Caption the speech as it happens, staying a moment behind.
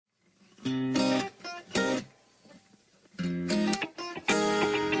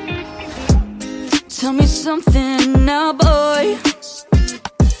Tell me something now, boy.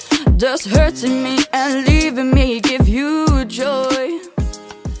 Does hurting me and leaving me give you joy?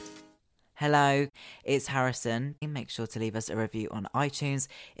 Hello, it's Harrison. Make sure to leave us a review on iTunes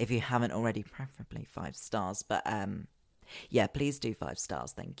if you haven't already, preferably 5 stars. But yeah, please do 5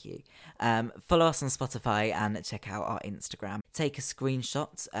 stars, thank you. Follow us on Spotify and check out our Instagram. Take a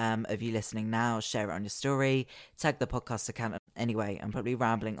screenshot of you listening now, share it on your story, tag the podcast account. Anyway, I'm probably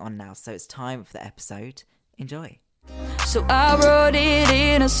rambling on now, so it's time for the episode. Enjoy. So I wrote it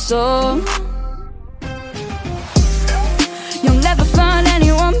in a song. You'll never find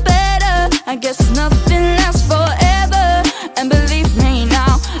anyone better. I guess nothing lasts forever. And believe me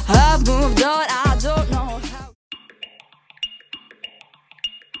now, I've moved on. I don't know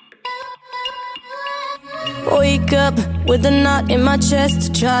how. Wake up with a knot in my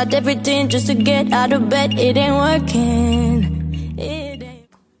chest. Tried everything just to get out of bed. It ain't working.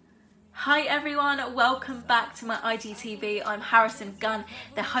 Hi everyone, welcome back to my IGTV. I'm Harrison Gunn,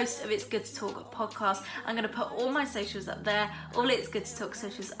 the host of It's Good to Talk podcast. I'm going to put all my socials up there, all It's Good to Talk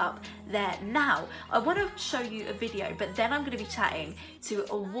socials up there now. I want to show you a video, but then I'm going to be chatting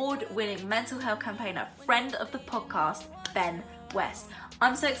to award-winning mental health campaigner, friend of the podcast, Ben West.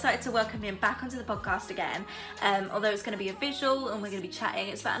 I'm so excited to welcome him back onto the podcast again, although it's going to be a visual and we're going to be chatting.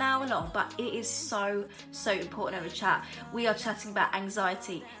 It's about an hour long, but it is so important of a chat. We are chatting about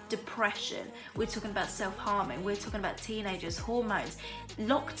anxiety, depression, we're talking about self-harming, we're talking about teenagers, hormones,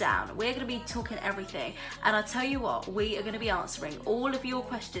 lockdown, we're going to be talking everything. And I tell you what, we are going to be answering all of your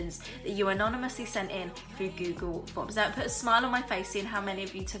questions that you anonymously sent in through Google Forms. Now, it put a smile on my face seeing how many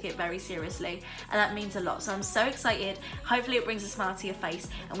of you took it very seriously, and that means a lot. So I'm so excited. Hopefully it brings a smile to your face,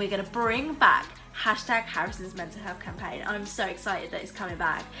 and we're going to bring back hashtag Harrison's mental health campaign. I'm so excited that it's coming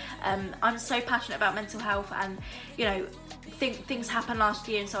back. I'm so passionate about mental health, and you know, things happened last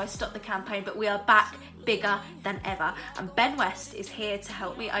year and so I stopped the campaign, but we are back bigger than ever, and Ben West is here to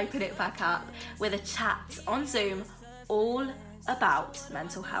help me open it back up with a chat on Zoom all about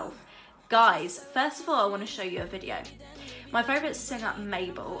mental health. Guys, first of all, I want to show you a video. My favourite singer,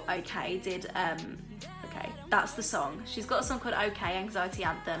 Mabel, did that's the song. She's got a song called OK, Anxiety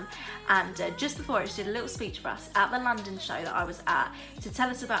Anthem, and just before it, she did a little speech for us at the London show that I was at to tell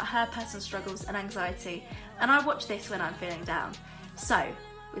us about her personal struggles and anxiety, and I watch this when I'm feeling down. So,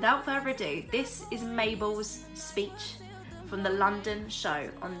 without further ado, this is Mabel's speech from the London show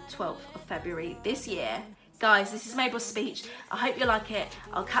on 12th of February this year. Guys, this is Mabel's speech. I hope you like it.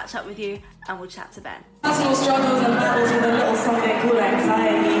 I'll catch up with you and we'll chat to Ben. Personal struggles and battles with a little something called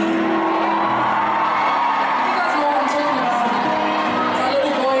anxiety.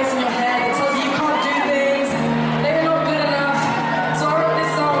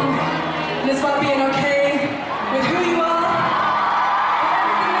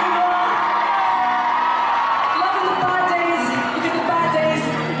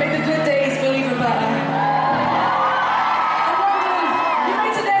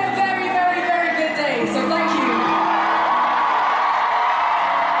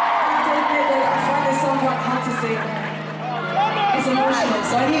 It's emotional,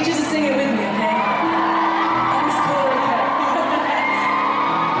 so I need you to sing it with me, okay? And it's cool, okay?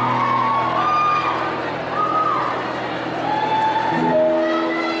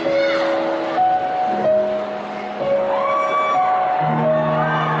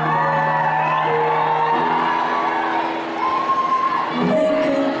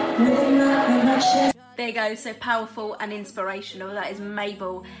 There you go, so powerful and inspirational. That is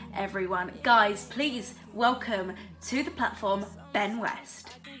Mabel, everyone. Guys, please welcome to the platform Ben West.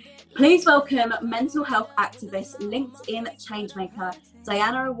 Please welcome mental health activist, LinkedIn changemaker,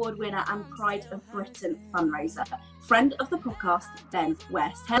 Diana Award winner and Pride of Britain fundraiser, friend of the podcast, Ben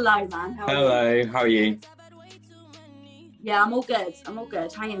West. Hello, man. Hello, how are you? Yeah, I'm all good.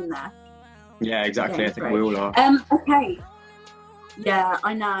 Hanging in there. Yeah, exactly. Yeah, I think great. We all are. Okay. Yeah,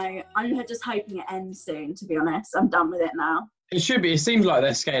 I know. I'm just hoping it ends soon, to be honest. I'm done with it now. It should be. It seems like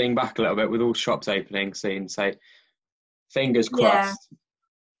they're scaling back a little bit with all shops opening soon. So fingers crossed.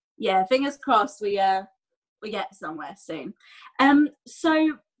 Yeah, fingers crossed we get somewhere soon.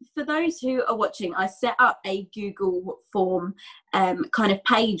 So for those who are watching, I set up a Google form kind of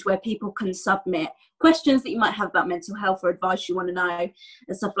page where people can submit questions that you might have about mental health or advice you want to know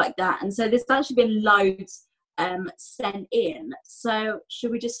and stuff like that. And so there's actually been loads sent in. So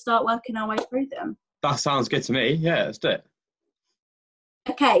should we just start working our way through them? That sounds good to me. Yeah, let's do it.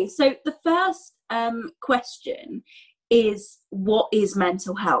 Okay, so the first question is, what is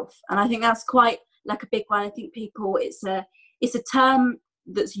mental health? And I think that's quite like a big one. I think people, it's a term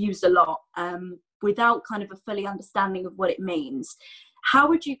that's used a lot without kind of a fully understanding of what it means. how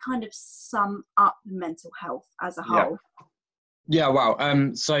would you kind of sum up mental health as a whole? Yeah, wow.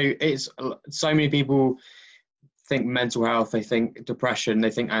 So it's so many people think mental health, they think depression,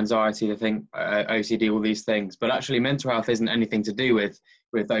 they think anxiety, they think OCD, all these things. But actually, mental health isn't anything to do with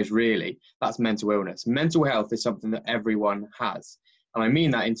those really. That's mental illness. Mental health is something that everyone has. And I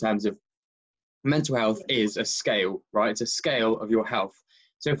mean that in terms of mental health is a scale, right? It's a scale of your health.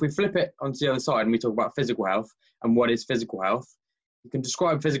 So if we flip it onto the other side and we talk about physical health and what is physical health, you can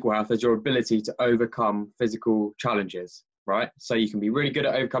describe physical health as your ability to overcome physical challenges, right? So you can be really good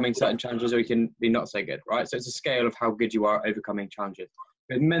at overcoming certain challenges, or you can be not so good, right? So it's a scale of how good you are at overcoming challenges.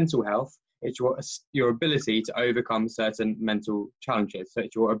 With mental health, it's your ability to overcome certain mental challenges. So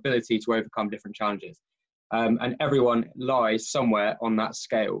it's your ability to overcome different challenges. And everyone lies somewhere on that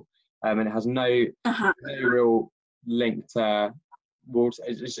scale. And it has no real link to,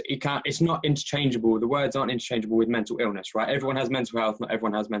 it's not interchangeable. The words aren't interchangeable with mental illness, right? Everyone has mental health, not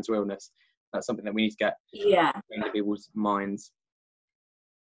everyone has mental illness. That's something that we need to get into people's minds.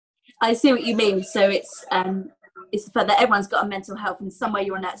 I see what you mean. So it's the fact that everyone's got a mental health, and somewhere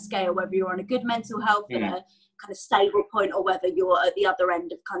you're on that scale, whether you're on a good mental health at a kind of stable point, or whether you're at the other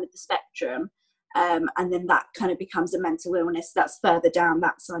end of kind of the spectrum. And then that kind of becomes a mental illness that's further down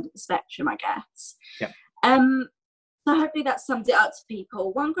that side of the spectrum, I guess. Yeah. So hopefully that sums it up to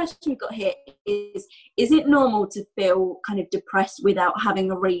people. One question we've got here is it normal to feel kind of depressed without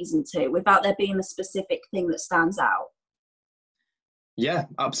having a reason to, without there being a specific thing that stands out? Yeah,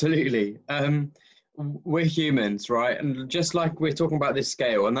 absolutely. We're humans, right? And just like we're talking about this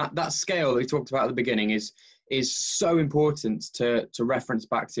scale, and that scale that we talked about at the beginning is so important to reference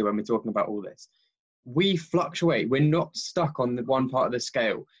back to when we're talking about all this. We fluctuate. We're not stuck on the one part of the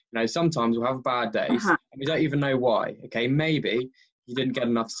scale. You know, sometimes we'll have bad days and we don't even know why. Okay, maybe you didn't get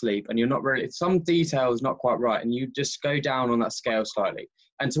enough sleep and you're not really, some detail is not quite right, and you just go down on that scale slightly.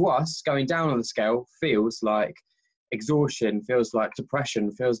 And to us, going down on the scale feels like exhaustion, feels like depression,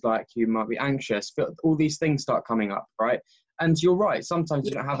 feels like you might be anxious. All these things start coming up, right? And you're right, sometimes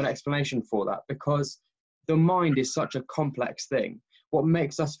you don't have an explanation for that, because the mind is such a complex thing. What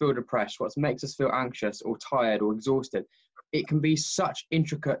makes us feel depressed, what makes us feel anxious or tired or exhausted, it can be such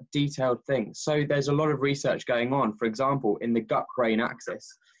intricate, detailed things. So there's a lot of research going on, for example, in the gut-brain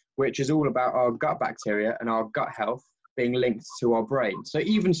axis, which is all about our gut bacteria and our gut health being linked to our brain. So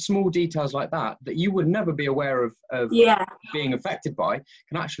even small details like that you would never be aware of being affected by,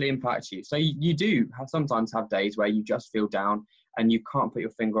 can actually impact you. So you do sometimes have days where you just feel down and you can't put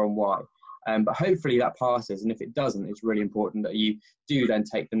your finger on why. But hopefully that passes, and if it doesn't, it's really important that you do then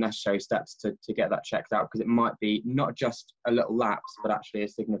take the necessary steps to get that checked out, because it might be not just a little lapse, but actually a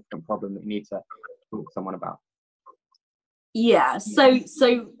significant problem that you need to talk to someone about. Yeah, so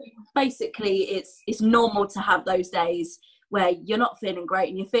basically it's normal to have those days where you're not feeling great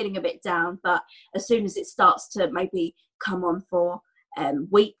and you're feeling a bit down, but as soon as it starts to maybe come on for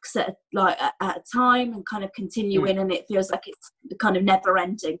weeks at a time and kind of continuing, and it feels like it's kind of never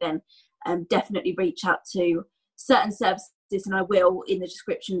ending, then definitely reach out to certain services, and I will in the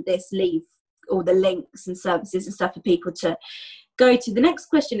description of this leave all the links and services and stuff for people to go to. The next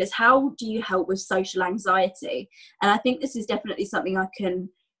question is, how do you help with social anxiety? And I think this is definitely something I can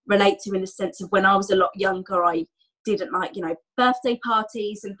relate to, in the sense of when I was a lot younger, I didn't like, birthday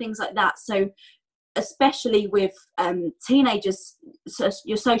parties and things like that. So especially with teenagers, so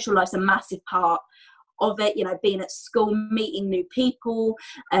your social life's a massive part of it, being at school, meeting new people,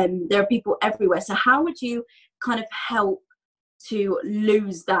 there are people everywhere. So how would you kind of help to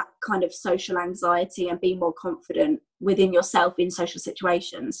lose that kind of social anxiety and be more confident within yourself in social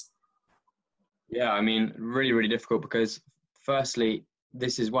situations? Yeah, I mean, really, really difficult, because firstly,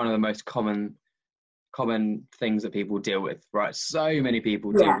 this is one of the most common things that people deal with, right? So many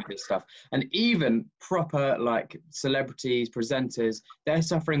people deal with this stuff, and even proper like celebrities, presenters, they're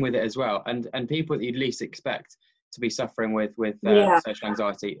suffering with it as well, and people that you'd least expect to be suffering with social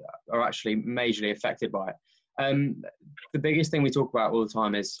anxiety are actually majorly affected by it. The biggest thing we talk about all the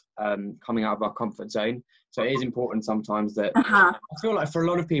time is coming out of our comfort zone. So it is important sometimes that I feel like for a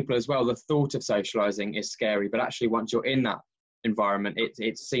lot of people as well, the thought of socializing is scary, but actually once you're in that environment,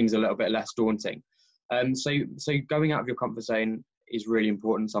 it seems a little bit less daunting. So going out of your comfort zone is really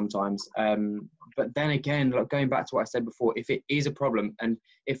important sometimes. But then again, like going back to what I said before, if it is a problem, and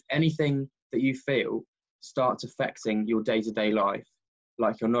if anything that you feel starts affecting your day-to-day life,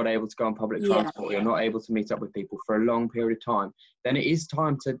 like you're not able to go on public transport, you're not able to meet up with people for a long period of time, then it is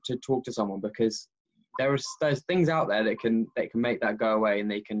time to talk to someone, because there's things out there that can make that go away, and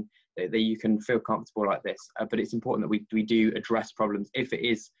that you can feel comfortable like this. But it's important that we do address problems if it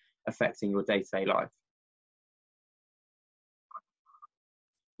is affecting your day-to-day life.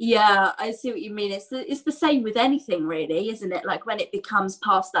 Yeah, I see what you mean. It's the same with anything, really, isn't it? Like when it becomes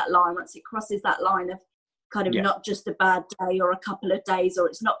past that line, once it crosses that line of kind of Yeah. not just a bad day or a couple of days, or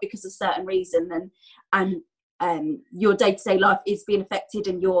it's not because of certain reason, and your day-to-day life is being affected,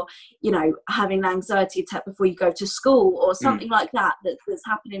 and you're, you know, having an anxiety attack before you go to school or something like that that's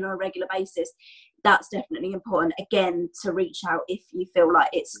happening on a regular basis. That's definitely important, again, to reach out if you feel like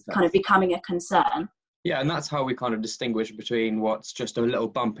it's kind of becoming a concern. Yeah, and that's how we kind of distinguish between what's just a little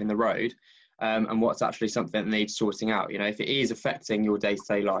bump in the road and what's actually something that needs sorting out. You know, if it is affecting your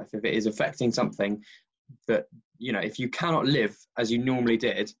day-to-day life, if it is affecting something that, you know, if you cannot live as you normally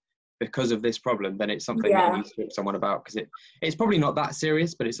did because of this problem, then it's something that you need to talk to someone about, because it's probably not that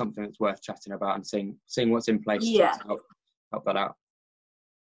serious, but it's something that's worth chatting about and seeing what's in place to help that out.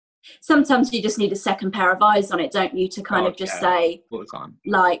 Sometimes you just need a second pair of eyes on it, don't you, to kind of just say, all the time.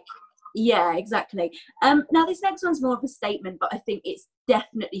 Like, yeah, exactly. Now this next one's more of a statement, but I think it's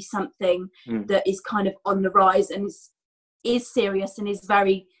definitely something that is kind of on the rise and is serious and is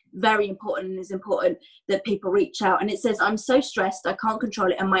very, very important, and is important that people reach out. And it says, "I'm so stressed, I can't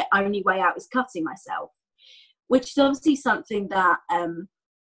control it, and my only way out is cutting myself," which is obviously something that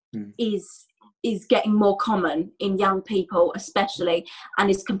is getting more common in young people especially, and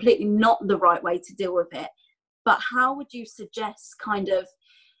is completely not the right way to deal with it. But how would you suggest kind of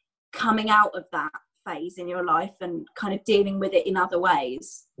coming out of that phase in your life and kind of dealing with it in other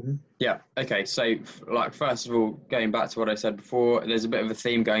ways? Yeah, okay, so like first of all, going back to what I said before, there's a bit of a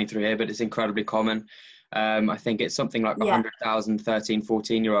theme going through here, but it's incredibly common. I think it's something like 100,000 13,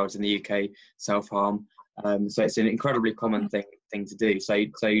 14-year-olds in the UK self-harm. So it's an incredibly common thing to do. So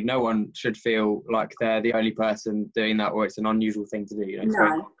no one should feel like they're the only person doing that, or it's an unusual thing to do. You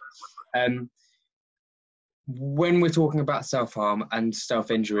know? No. When we're talking about self-harm and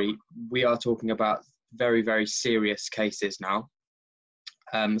self-injury, we are talking about very, very serious cases now.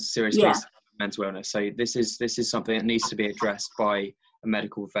 Serious cases of mental illness. So this is something that needs to be addressed by a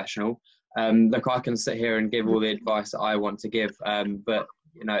medical professional. Look, I can sit here and give all the advice that I want to give, but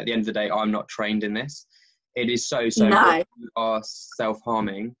you know, at the end of the day, I'm not trained in this. It is so important you are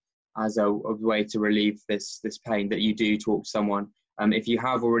self-harming as a way to relieve this pain, that you do talk to someone. If you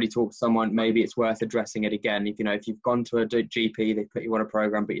have already talked to someone, maybe it's worth addressing it again. If you've gone to a GP, they put you on a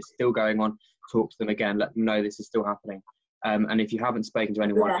program, but you're still going on, talk to them again, let them know this is still happening. And if you haven't spoken to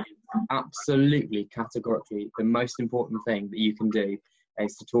anyone, absolutely, categorically, the most important thing that you can do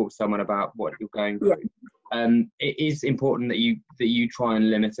is to talk to someone about what you're going through. It is important that you try and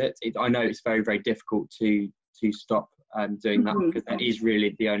limit it. I know it's very, very difficult to stop doing that, because that is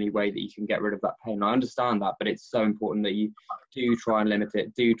really the only way that you can get rid of that pain. I understand that, but it's so important that you do try and limit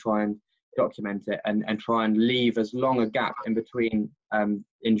it, do try and document it, and try and leave as long a gap in between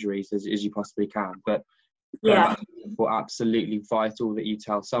injuries as you possibly can. But for absolutely vital that you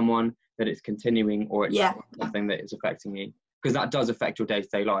tell someone that it's continuing, or it's something that is affecting you, because that does affect your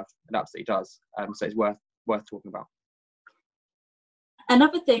day-to-day life. It absolutely does. So it's worth talking about.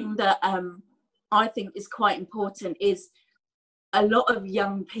 Another thing that I think is quite important is a lot of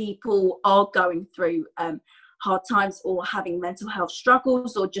young people are going through hard times, or having mental health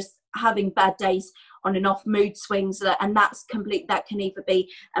struggles, or just having bad days on and off, mood swings, and that's complete. That can either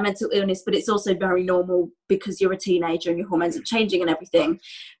be a mental illness, but it's also very normal because you're a teenager and your hormones are changing and everything.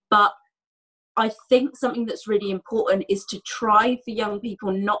 But I think something that's really important is to try for young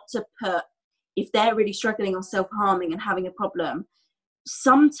people not to put, if they're really struggling or self-harming and having a problem,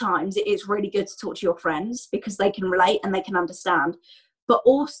 sometimes it is really good to talk to your friends, because they can relate and they can understand. But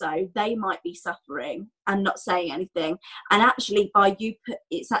also they might be suffering and not saying anything, and actually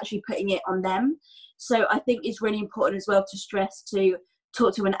it's actually putting it on them. So I think it's really important as well to stress to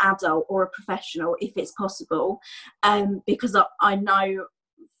talk to an adult or a professional if it's possible, because I know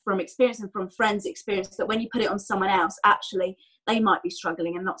from experience and from friends' experience that when you put it on someone else, actually they might be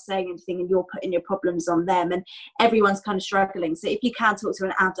struggling and not saying anything, and you're putting your problems on them, and everyone's kind of struggling. So if you can talk to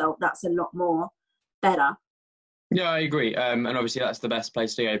an adult, that's a lot more better. Yeah, I agree. And obviously that's the best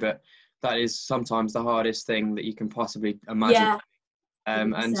place to go, but that is sometimes the hardest thing that you can possibly imagine.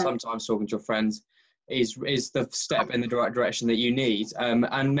 And sometimes talking to your friends is the step in the right direction that you need.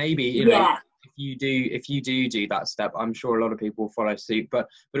 And maybe, you know, if you do that step, I'm sure a lot of people will follow suit. But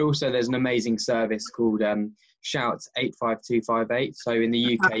also there's an amazing service called Shout 85258. So in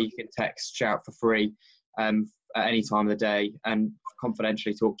the UK, you can text Shout for free at any time of the day and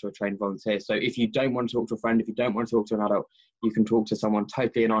confidentially talk to a trained volunteer. So if you don't want to talk to a friend, if you don't want to talk to an adult, you can talk to someone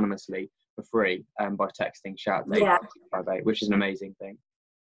totally anonymously for free by texting Shout 85258, which is an amazing thing.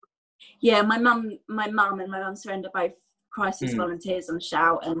 Yeah, my mum and my mum's friend are both crisis volunteers on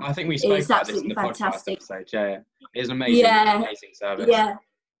Shout, and I think we spoke about this in the fantastic podcast episode. Yeah, it's an amazing, amazing service.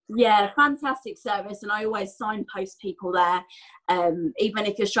 Yeah, fantastic service, and I always signpost people there. Even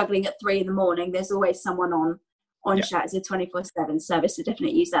if you're struggling at 3 a.m, there's always someone on Yeah. chat. It's a 24/7 service, so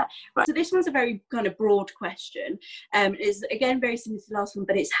definitely use that. Right, so this one's a very kind of broad question. Is again very similar to the last one,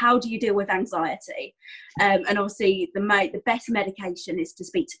 but it's how do you deal with anxiety? And obviously the best medication is to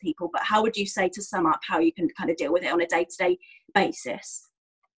speak to people, but how would you say, to sum up, how you can kind of deal with it on a day-to-day basis?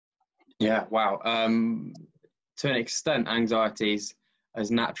 Yeah, wow. To an extent, anxiety is as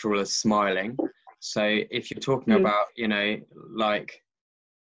natural as smiling. So if you're talking about, you know, like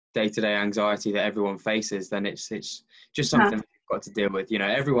day-to-day anxiety that everyone faces, then it's just something that you've got to deal with. You know,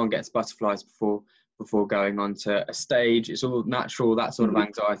 everyone gets butterflies before going onto a stage. It's all natural, that sort of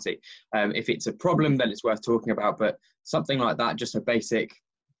anxiety. If it's a problem, then it's worth talking about, but something like that, just a basic,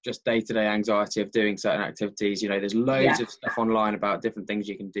 just day-to-day anxiety of doing certain activities, you know, there's loads of stuff online about different things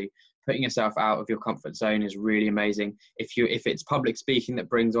you can do. Putting yourself out of your comfort zone is really amazing. If it's public speaking that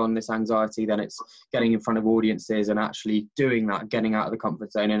brings on this anxiety, then it's getting in front of audiences and actually doing that, getting out of the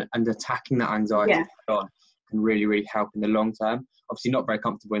comfort zone and attacking that anxiety on can really, really help in the long term. Obviously not very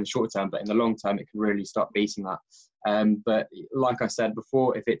comfortable in the short term, but in the long term, it can really start beating that. But like I said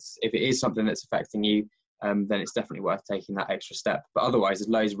before, if it is something that's affecting you, then it's definitely worth taking that extra step. But otherwise, there's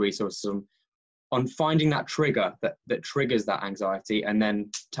loads of resources on finding that trigger that triggers that anxiety and then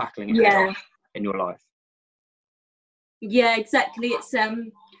tackling it in your life. Yeah, exactly. It's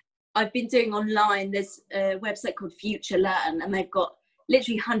I've been doing online, there's a website called Future Learn, and they've got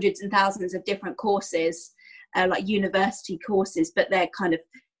literally hundreds and thousands of different courses, like university courses, but they're kind of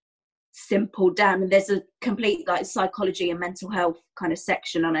simple down, and there's a complete like psychology and mental health kind of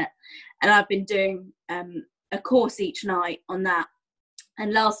section on it. And I've been doing a course each night on that.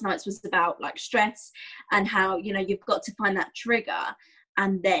 And last night's was about like stress and how, you know, you've got to find that trigger,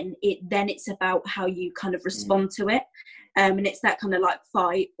 and then it's about how you kind of respond to it. And it's that kind of like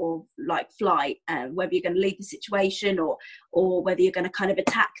fight or like flight, whether you're going to leave the situation or whether you're going to kind of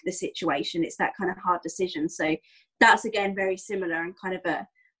attack the situation. It's that kind of hard decision. So that's again very similar and kind of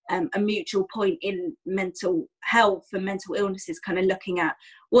a mutual point in mental health and mental illnesses, kind of looking at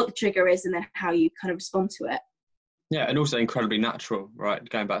what the trigger is and then how you kind of respond to it. Yeah, and also incredibly natural, right?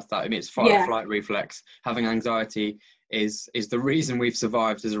 Going back to that, I mean, it's fight or flight reflex. Having anxiety is the reason we've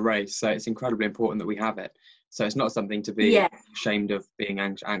survived as a race. So it's incredibly important that we have it. So it's not something to be ashamed of being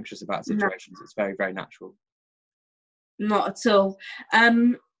anxious about situations. It's very, very natural. Not at all.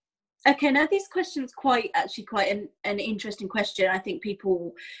 Okay, now this question's quite an interesting question. I think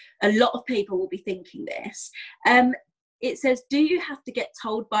a lot of people will be thinking this. It says, do you have to get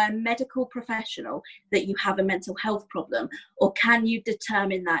told by a medical professional that you have a mental health problem, or can you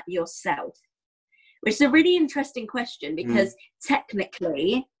determine that yourself? Which is a really interesting question, because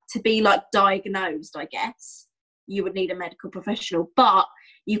technically, to be like diagnosed, I guess, you would need a medical professional, but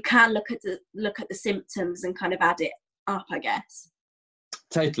you can look at the symptoms and kind of add it up, I guess.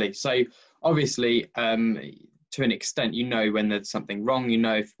 Totally. So obviously, to an extent, you know when there's something wrong, you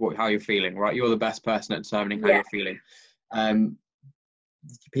know how you're feeling, right? You're the best person at determining how you're feeling.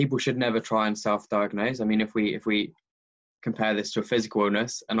 People should never try and self-diagnose. I mean, if we compare this to a physical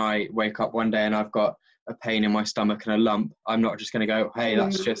illness, and I wake up one day and I've got a pain in my stomach and a lump, I'm not just going to go, hey,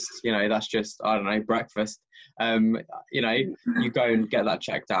 that's just I don't know, breakfast. You know, you go and get that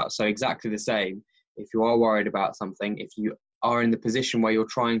checked out. So exactly the same. If you are worried about something, if you are in the position where you're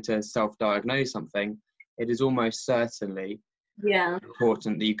trying to self-diagnose something, it is almost certainly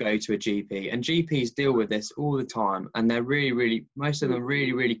important that you go to a GP. And GPs deal with this all the time, and they're really, most of them are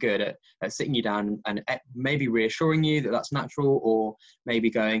really, really good at sitting you down and maybe reassuring you that that's natural, or maybe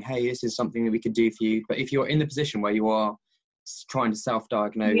going, hey, this is something that we could do for you. But if you're in the position where you are trying to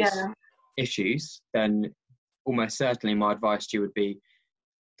self-diagnose issues, then almost certainly my advice to you would be,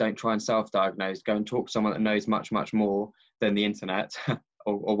 don't try and self-diagnose. Go and talk to someone that knows much, much more than the internet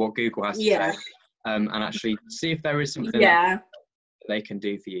or what Google has to say, and actually see if there is something that they can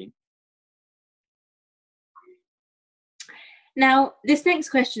do for you. Now, this next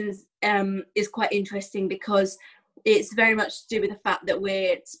question is quite interesting, because it's very much to do with the fact that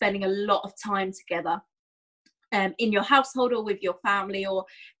we're spending a lot of time together in your household or with your family or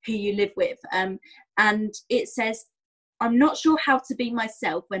who you live with. And it says, I'm not sure how to be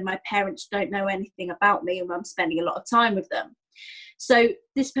myself when my parents don't know anything about me and I'm spending a lot of time with them. So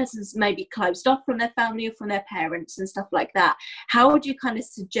this person's maybe closed off from their family or from their parents and stuff like that. How would you kind of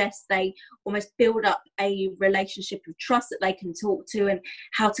suggest they almost build up a relationship of trust that they can talk to, and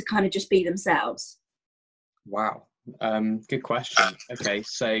how to kind of just be themselves? Wow. Good question. Okay,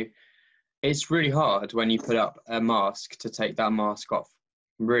 so it's really hard when you put up a mask to take that mask off.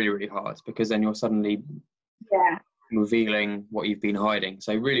 Really, really hard, because then you're suddenly revealing what you've been hiding.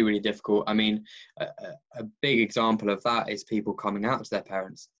 So really, really difficult. I mean, a big example of that is people coming out to their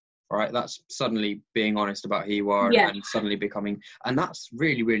parents, right? That's suddenly being honest about who you are and suddenly becoming, and that's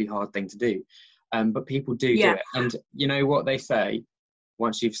really, really hard thing to do. But people do it. And you know what they say,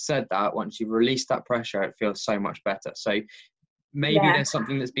 once you've said that, once you've released that pressure, it feels so much better. So maybe there's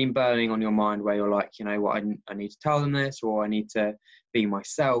something that's been burning on your mind where you're like, you know what, I need to tell them this, or I need to be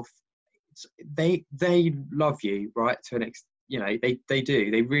myself. They love you, right? To an extent, you know, they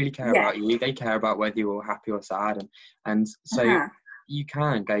do. They really care about you. They care about whether you're happy or sad, and so you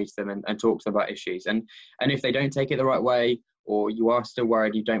can engage them and talk to them about issues. And if they don't take it the right way, or you are still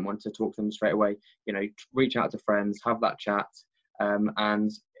worried, you don't want to talk to them straight away, you know, reach out to friends, have that chat,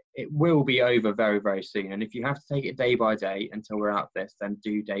 and it will be over very, very soon. And if you have to take it day by day until we're out of this, then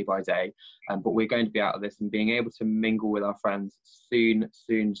do day by day. But we're going to be out of this and being able to mingle with our friends soon.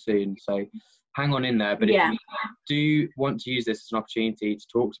 So hang on in there. But if you do want to use this as an opportunity to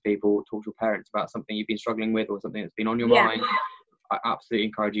talk to people, talk to your parents about something you've been struggling with or something that's been on your mind, I absolutely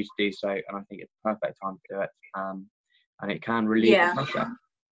encourage you to do so. And I think it's the perfect time to do it. And it can relieve the pressure.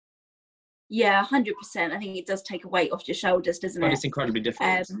 Yeah, 100%. I think it does take a weight off your shoulders, doesn't it? It's incredibly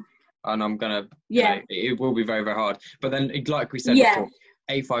difficult. And I'm going to, you know, it will be very, very hard. But then, like we said before,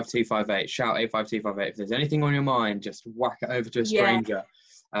 85258, shout 85258. If there's anything on your mind, just whack it over to a stranger.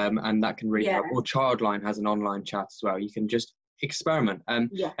 And that can really help. Or Childline has an online chat as well. You can just experiment.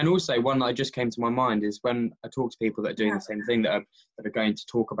 And also one that I just came to my mind is when I talk to people that are doing the same thing, that are going to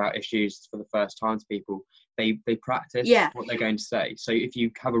talk about issues for the first time to people, they practice what they're going to say. So if you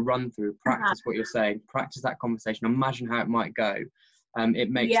have a run through, practice what you're saying, practice that conversation, imagine how it might go.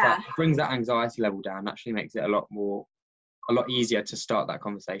 It makes brings that anxiety level down, actually makes it a lot easier to start that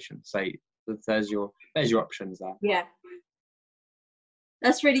conversation. So there's your options there. Yeah,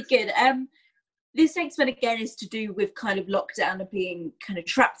 that's really good. This next one again is to do with kind of lockdown and being kind of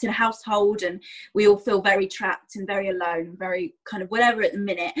trapped in a household, and we all feel very trapped and very alone and very kind of whatever at the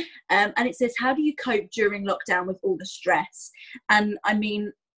minute. And it says, how do you cope during lockdown with all the stress? And I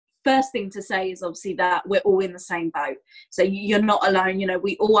mean, first thing to say is obviously that we're all in the same boat. So you're not alone. You know,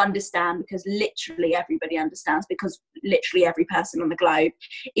 we all understand, because literally everybody understands, because literally every person on the globe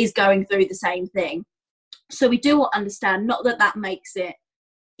is going through the same thing. So we do all understand, not that that makes it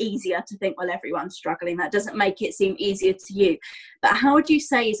easier to think, well, everyone's struggling. That doesn't make it seem easier to you. But how would you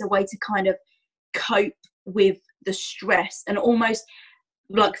say is a way to kind of cope with the stress and almost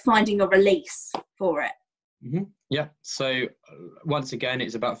like finding a release for it? Mm-hmm. Yeah. So once again,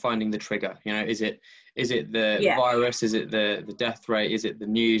 it's about finding the trigger. You know, is it the virus? Is it the death rate? Is it the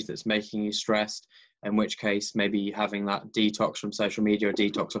news that's making you stressed? In which case, maybe having that detox from social media or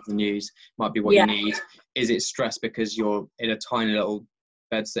detox off the news might be what you need. Is it stress because you're in a tiny little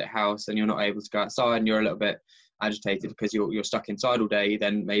bedsit house and you're not able to go outside and you're a little bit agitated because you're stuck inside all day?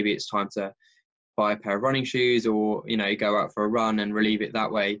 Then maybe it's time to buy a pair of running shoes, or, you know, go out for a run and relieve it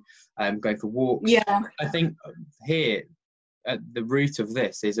that way. Go for walks. I think here at the root of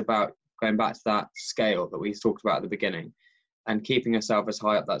this is about going back to that scale that we talked about at the beginning and keeping yourself as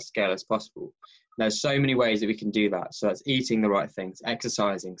high up that scale as possible. There's so many ways that we can do that. So that's eating the right things,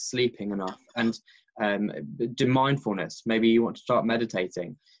 exercising, sleeping enough, and do mindfulness. Maybe you want to start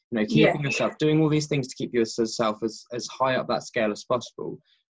meditating, you know, keeping yourself, doing all these things to keep yourself as high up that scale as possible.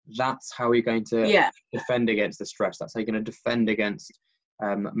 That's how you're going to defend against the stress. That's how you're going to defend against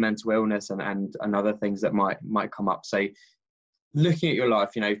mental illness and other things that might come up. So looking at your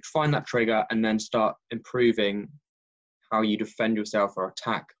life, you know, find that trigger and then start improving how you defend yourself or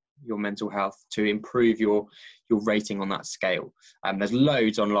attack your mental health to improve your rating on that scale. There's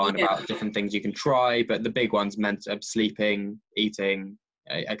loads online about different things you can try, but the big ones meant sleeping, eating,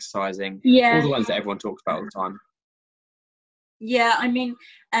 exercising, all the ones that everyone talks about all the time. Yeah, I mean,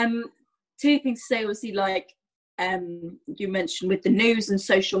 two things to say, obviously, like you mentioned with the news and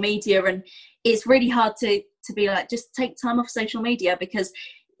social media, and it's really hard to be like, just take time off social media, because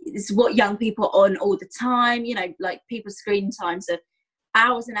it's what young people are on all the time. You know, like people's screen times are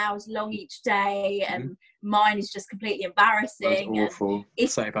hours and hours long each day, and mine is just completely embarrassing. That's awful.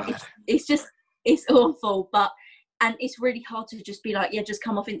 It's so bad. It's awful, and it's really hard to just be like, just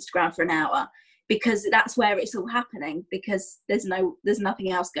come off Instagram for an hour, because that's where it's all happening, because there's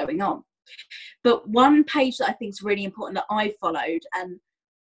nothing else going on. But one page that I think is really important that I followed, and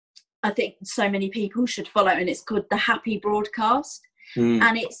I think so many people should follow, and it's called The Happy Broadcast.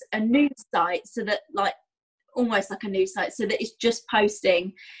 And it's a news site, so that like almost like a news site, so that it's just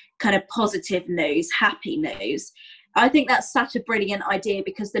posting kind of positive news, happy news. I think that's such a brilliant idea,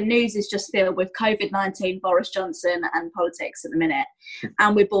 because the news is just filled with COVID-19, Boris Johnson and politics at the minute,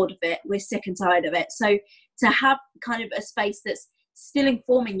 and we're bored of it. We're sick and tired of it. So to have kind of a space that's still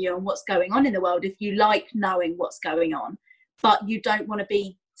informing you on what's going on in the world, if you like knowing what's going on, but you don't want to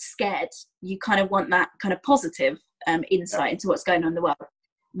be scared, you kind of want that kind of positive insight into what's going on in the world,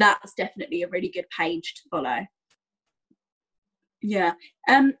 that's definitely a really good page to follow. Yeah.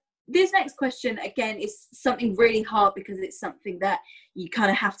 This next question, again, is something really hard because it's something that you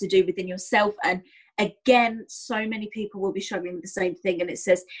kind of have to do within yourself. And again, so many people will be struggling with the same thing. And it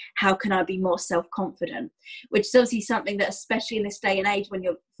says, how can I be more self-confident? Which is obviously something that, especially in this day and age, when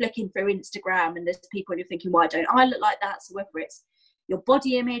you're flicking through Instagram and there's people and you're thinking, why don't I look like that? So whether it's your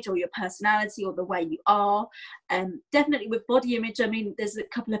body image or your personality or the way you are, definitely with body image, I mean, there's a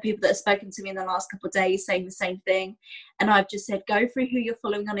couple of people that have spoken to me in the last couple of days saying the same thing, and I've just said, go through who you're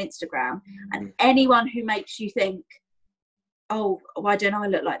following on Instagram, and anyone who makes you think, oh, why don't I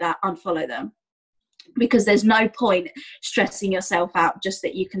look like that, unfollow them, because there's no point stressing yourself out just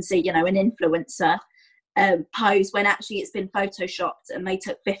that you can see, you know, an influencer pose when actually it's been photoshopped and they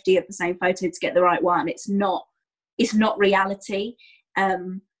took 50 of the same photo to get the right one. It's not reality.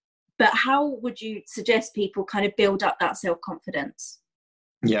 But how would you suggest people kind of build up that self-confidence?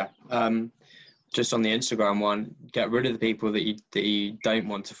 Yeah, just on the Instagram one, get rid of the people that you don't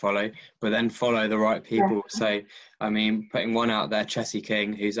want to follow, but then follow the right people. Yeah. So, I mean, putting one out there, Chessie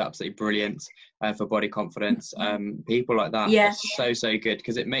King, who's absolutely brilliant for body confidence. People like that are so good,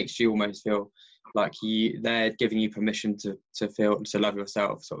 because it makes you almost feel like they're giving you permission to love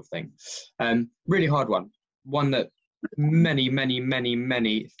yourself, sort of thing. Really hard one that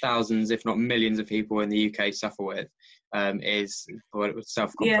many thousands, if not millions, of people in the UK suffer with, is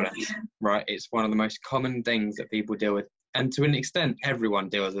self-confidence. Right? It's one of the most common things that people deal with, and to an extent everyone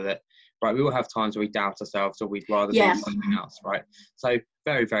deals with it, right? We all have times where we doubt ourselves or we'd rather do something else, right? So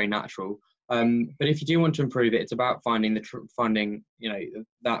very, very natural. But if you do want to improve it, it's about finding you know,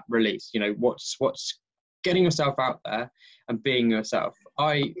 that release, you know, what's getting yourself out there and being yourself.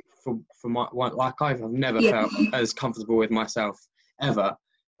 For my one, like, I've never felt as comfortable with myself ever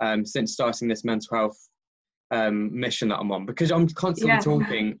since starting this mental health mission that I'm on, because I'm constantly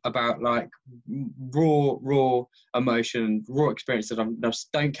talking about like raw emotion, raw experiences. I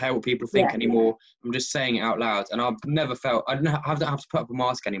just don't care what people think anymore. I'm just saying it out loud, and I've never felt I don't have to put up a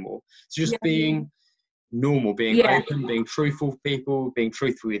mask anymore. So just being normal, being open, being truthful with people, being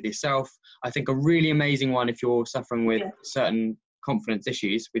truthful with yourself. I think a really amazing one, if you're suffering with certain confidence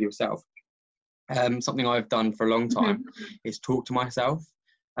issues with yourself, something I've done for a long time is talk to myself.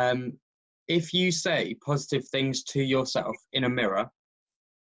 If you say positive things to yourself in a mirror,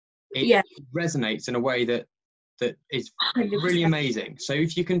 it resonates in a way that is 100%. Really amazing. So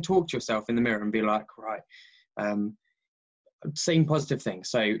if you can talk to yourself in the mirror and be like, right, saying positive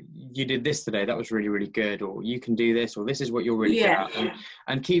things, so you did this today, that was really, really good, or you can do this, or this is what you're really good at,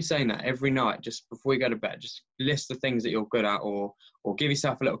 and keep saying that every night, just before you go to bed. Just list the things that you're good at, or give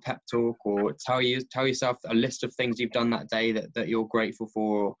yourself a little pep talk, or tell yourself a list of things you've done that day that you're grateful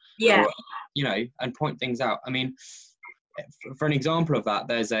for, or, you know, and point things out. I mean, for an example of that,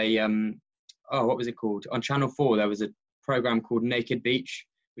 there's a what was it called, on Channel 4? There was a program called Naked Beach,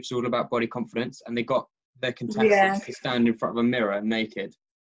 which is all about body confidence, and they got their contestants to stand in front of a mirror naked.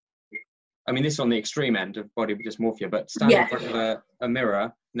 I mean, this is on the extreme end of body dysmorphia, but stand in front of a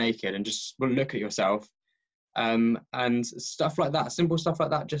mirror naked and just look at yourself, and stuff like that, simple stuff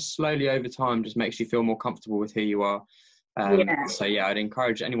like that, just slowly over time just makes you feel more comfortable with who you are. So I'd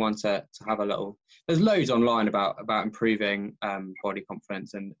encourage anyone to have a little. There's loads online about improving body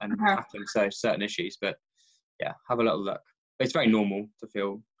confidence and tackling certain issues, but have a little look. It's very normal to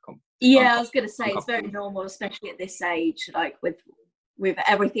feel I was going to say it's very normal, especially at this age, like with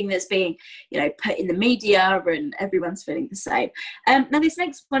everything that's being, you know, put in the media, and everyone's feeling the same. Now this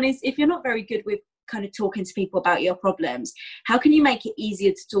next one is, if you're not very good with kind of talking to people about your problems, how can you make it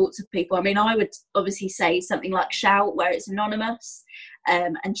easier to talk to people? I mean, I would obviously say something like Shout, where it's anonymous,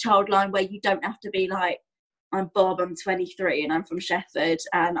 and Childline, where you don't have to be like, I'm Bob, I'm 23 and I'm from Sheffield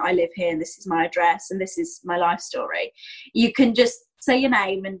and I live here and this is my address and this is my life story. You can just say your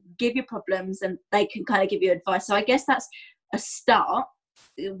name and give your problems and they can kind of give you advice. So I guess that's a start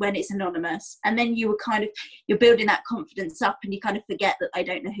when it's anonymous, and then you're building that confidence up and you kind of forget that they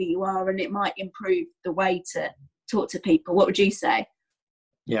don't know who you are, and it might improve the way to talk to people. What would you say?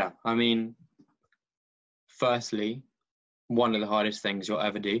 Yeah, I mean, firstly, one of the hardest things you'll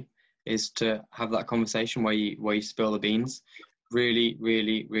ever do is to have that conversation where you spill the beans. Really,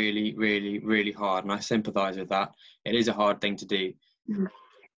 really, really, really, really hard, and I sympathise with that. It is a hard thing to do,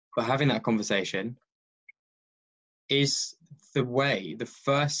 but having that conversation is the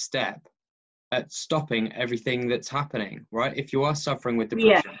first step at stopping everything that's happening, right? If you are suffering with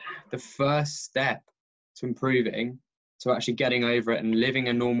depression, the first step to improving, to actually getting over it and living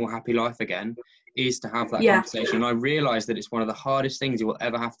a normal, happy life again, is to have that Yeah. conversation. And I realise that it's one of the hardest things you will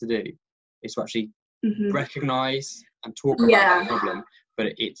ever have to do, is to actually recognise and talk about that problem.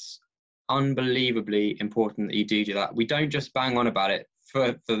 But it's unbelievably important that you do that. We don't just bang on about it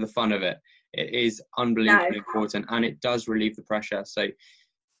for the fun of it. It is unbelievably important, and it does relieve the pressure. So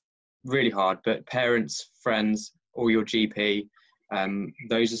really hard, but parents, friends, or your GP,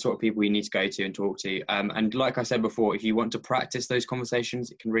 those are the sort of people you need to go to and talk to. And like I said before, if you want to practice those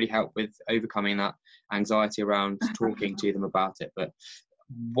conversations, it can really help with overcoming that anxiety around talking to them about it. But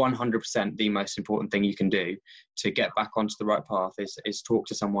 100% the most important thing you can do to get back onto the right path is talk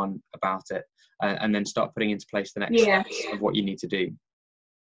to someone about it, and then start putting into place the next steps of what you need to do.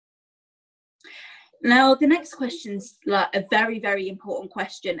 Now, the next question's like a very, very important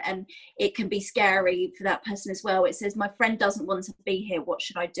question, and it can be scary for that person as well. It says, my friend doesn't want to be here. What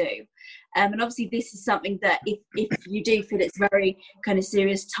should I do? And obviously this is something that if you do feel it's very kind of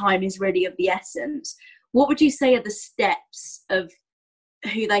serious, time is really of the essence. What would you say are the steps of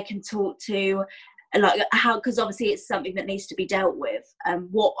who they can talk to? Like how, because obviously it's something that needs to be dealt with.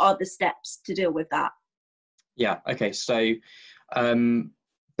 What are the steps to deal with that? Yeah. Okay. So,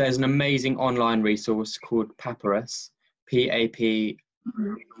 there's an amazing online resource called Papyrus, Papyrus,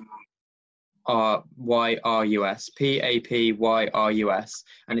 Papyrus,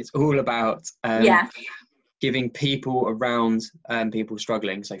 and it's all about giving people around people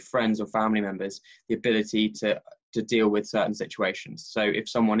struggling, so friends or family members, the ability to deal with certain situations. So if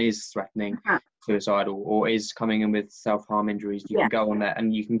someone is threatening suicide or is coming in with self-harm injuries, you can go on there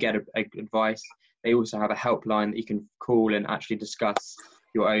and you can get advice. They also have a helpline that you can call and actually discuss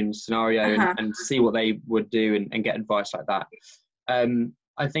your own scenario and see what they would do and get advice like that.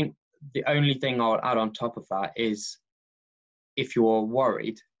 I think the only thing I'll add on top of that is, if you're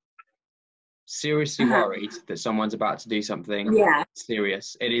worried, seriously worried that someone's about to do something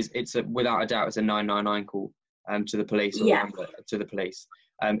serious, it's without a doubt, it's a 999 call to the police or to the police.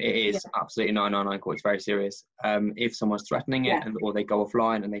 It is absolutely 999 call. It's very serious. If someone's threatening it or they go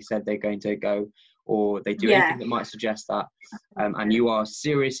offline and they said they're going to go, or they do anything that might suggest that, and you are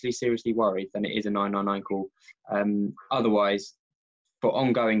seriously worried, then it is a 999 call. Otherwise, for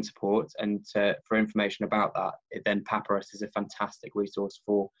ongoing support and for information about that, then Papyrus is a fantastic resource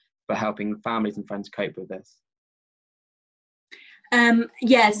for helping families and friends cope with this.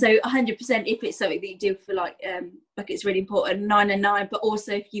 So 100%, if it's something that you do feel like it's really important, 999, but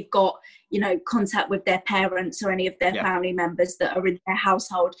also if you've got, contact with their parents or any of their family members that are in their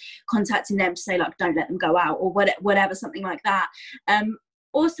household, contacting them to say, like, don't let them go out or whatever, something like that.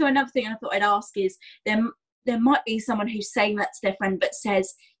 Also, another thing I thought I'd ask is, there might be someone who's saying that to their friend but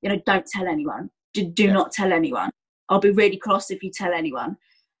says, don't tell anyone, do not tell anyone, I'll be really cross if you tell anyone.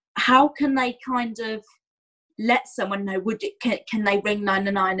 How can they kind of let someone know? Can they ring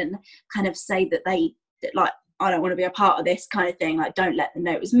 999 and kind of say that I don't want to be a part of this kind of thing, like, don't let them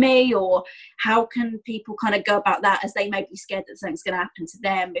know it was me? Or how can people kind of go about that, as they may be scared that something's going to happen to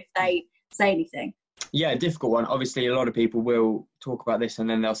them if they say anything? Yeah, difficult one. Obviously, a lot of people will talk about this and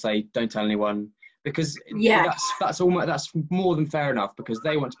then they'll say, don't tell anyone, because that's more than fair enough, because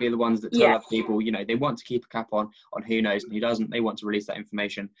they want to be the ones that tell other people. They want to keep a cap on who knows and who doesn't. They want to release that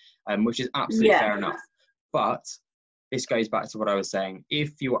information, which is absolutely fair enough. But this goes back to what I was saying.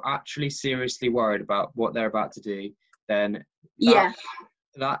 If you're actually seriously worried about what they're about to do, then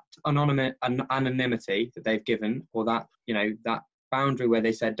that anonymity that they've given, or that that boundary where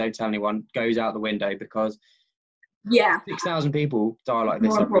they said don't tell anyone, goes out the window, because 6,000 people die like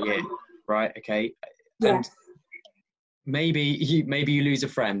this every year, right? Okay, and maybe you lose a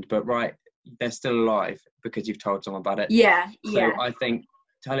friend, but they're still alive because you've told someone about it. So I think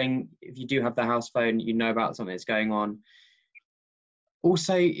telling, if you do have the house phone, about something that's going on.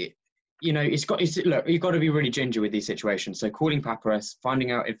 Also, look, you've got to be really ginger with these situations. So calling Papyrus,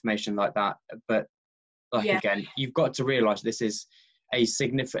 finding out information like that, but again, you've got to realise this is it's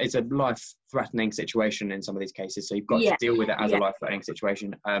a life-threatening situation in some of these cases. So you've got to deal with it as a life-threatening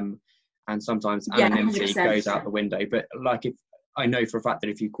situation. And sometimes anonymity goes out the window. But if I know for a fact that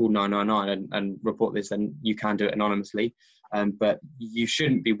if you call 999 and report this, then you can do it anonymously. But you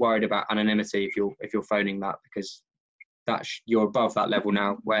shouldn't be worried about anonymity if you're phoning that, because you're above that level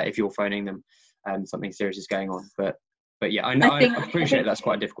now, where if you're phoning them, something serious is going on. But I appreciate that's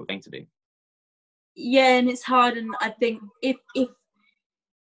quite a difficult thing to do. Yeah, and it's hard, and I think if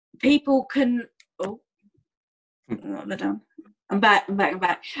people can, I'm back.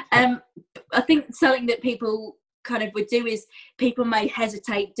 I think something that people kind of would do is, people may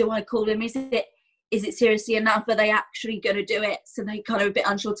hesitate. Do I call them? Is it seriously enough? Are they actually going to do it? So they kind of a bit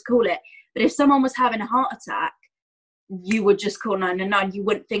unsure to call it. But if someone was having a heart attack, you would just call 999. You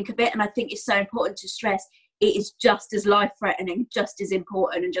wouldn't think of it. And I think it's so important to stress it is just as life-threatening, just as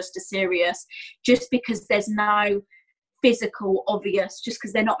important, and just as serious. Just because there's no physical obvious, just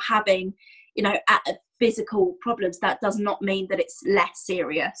because they're not having, physical problems, that does not mean that it's less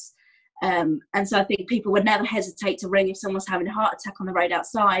serious. And so I think people would never hesitate to ring if someone's having a heart attack on the road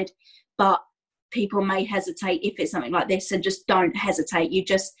outside, but people may hesitate if it's something like this, and just don't hesitate.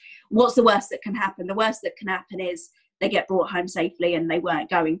 What's the worst that can happen? The worst that can happen is they get brought home safely and they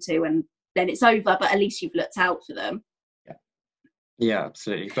weren't going to, and then it's over, but at least you've looked out for them. Yeah,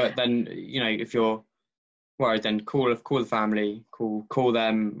 absolutely. But then, if you're worried, then call the family, call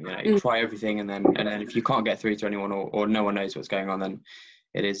them, try everything, and then if you can't get through to anyone, or no one knows what's going on, then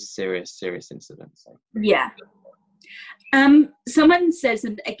it is a serious incident. So. Yeah. Someone says,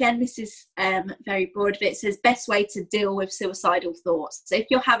 and again, this is very broad, but it says best way to deal with suicidal thoughts. So if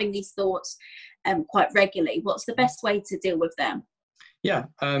you're having these thoughts quite regularly, what's the best way to deal with them? Yeah,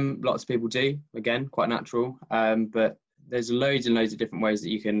 lots of people do, again, quite natural, but there's loads and loads of different ways that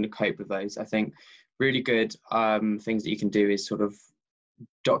you can cope with those. I think really good things that you can do is sort of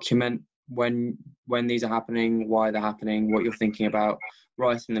document when these are happening, why they're happening, what you're thinking about,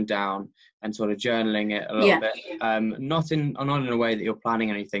 writing them down and sort of journaling it a little bit. Not in a way that you're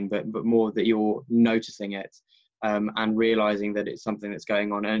planning anything, but more that you're noticing it and realizing that it's something that's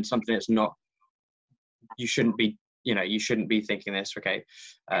going on, and something that's not, you shouldn't be thinking this, okay,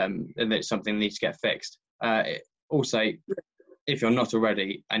 and it's something that needs to get fixed. Also, if you're not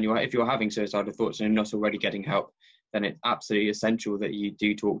already, and if you're having suicidal thoughts and you're not already getting help, then it's absolutely essential that you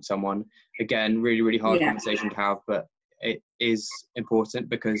do talk to someone. Again, really, really hard conversation to have, but it is important,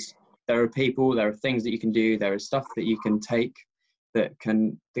 because there are things that you can do, there is stuff that you can take that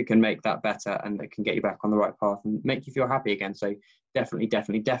can make that better, and that can get you back on the right path and make you feel happy again. So definitely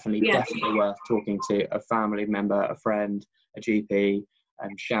worth talking to a family member, a friend, a GP,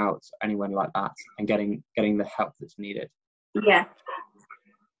 and shout, anyone like that, and getting the help that's needed.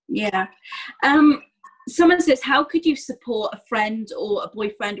 Someone says, how could you support a friend or a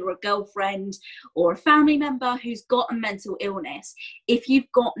boyfriend or a girlfriend or a family member who's got a mental illness if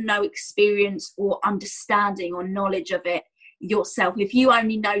you've got no experience or understanding or knowledge of it yourself? If you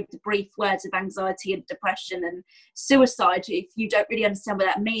only know the brief words of anxiety and depression and suicide, if you don't really understand what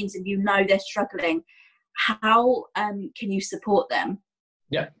that means and they're struggling, how can you support them?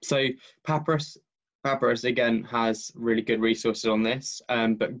 Yeah, so Papyrus again has really good resources on this,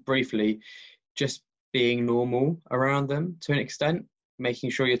 but briefly, just being normal around them to an extent, making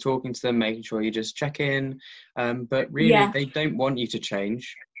sure you're talking to them, making sure you just check in, but really they don't want you to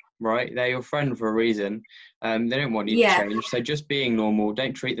change, right? They're your friend for a reason. They don't want you to change, so just being normal.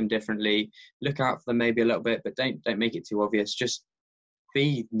 Don't treat them differently, look out for them maybe a little bit, but don't make it too obvious. Just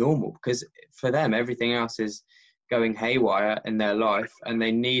be normal, because for them everything else is going haywire in their life, and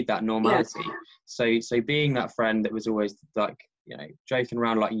they need that normality. So being that friend that was always like, joking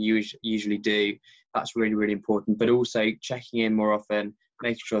around like you usually do, that's really, really important. But also checking in more often,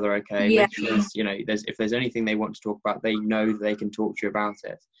 making sure they're okay, making sure if there's anything they want to talk about, they know that they can talk to you about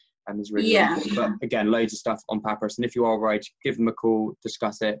it, and is really important. But again, loads of stuff on Papyrus, and if you are worried, give them a call,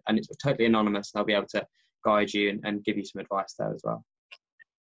 discuss it, and it's totally anonymous. They'll be able to guide you and give you some advice there as well.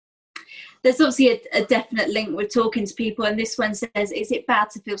 There's obviously a definite link with talking to people, and this one says, is it bad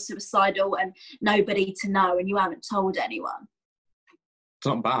to feel suicidal and nobody to know and you haven't told anyone? It's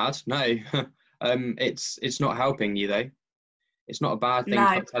not bad, no. It's not helping you though. It's not a bad thing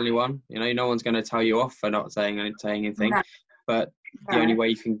to tell anyone. No one's going to tell you off for not saying anything. But the only way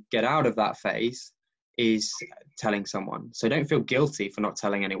you can get out of that phase is telling someone. So don't feel guilty for not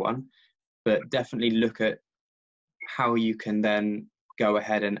telling anyone, but definitely look at how you can then go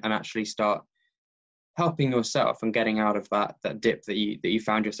ahead and actually start helping yourself and getting out of that dip that you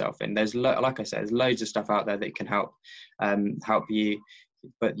found yourself in. There's like I said, there's loads of stuff out there that can help you,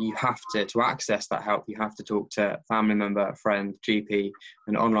 but you have to access that help. You have to talk to a family member, a friend, GP,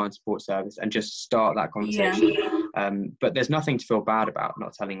 an online support service, and just start that conversation. But there's nothing to feel bad about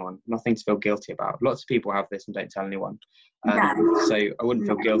not telling anyone, nothing to feel guilty about. Lots of people have this and don't tell anyone. So I wouldn't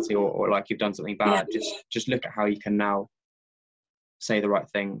feel guilty or like you've done something bad. Just look at how you can now say the right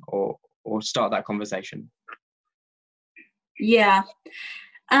thing or start that conversation.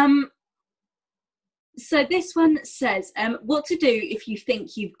 So this one says, what to do if you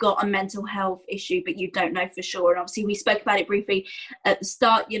think you've got a mental health issue but you don't know for sure? And obviously we spoke about it briefly at the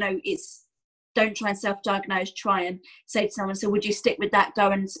start. It's don't try and self-diagnose, try and say to someone, so would you stick with that, go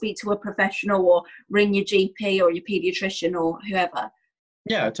and speak to a professional or ring your GP or your paediatrician or whoever?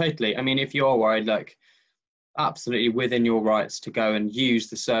 Yeah, totally. I mean, if you're worried, like absolutely within your rights to go and use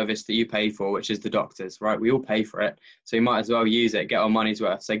the service that you paid for, which is the doctors, right? We all pay for it, so you might as well use it, get our money's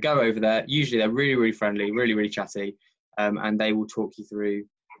worth. So go over there. Usually they're really, really friendly, really, really chatty, and they will talk you through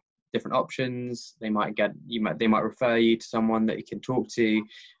different options. They might refer you to someone that you can talk to,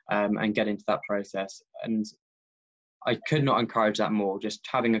 and get into that process. And I could not encourage that more, just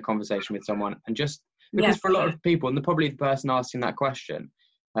having a conversation with someone. And just because for a lot of people, and probably the person asking that question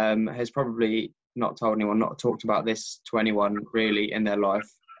has probably not told anyone, not talked about this to anyone really in their life.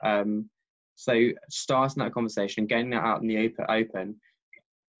 So starting that conversation, getting that out in the open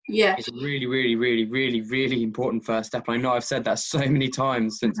is a really, really, really, really, really important first step. I know I've said that so many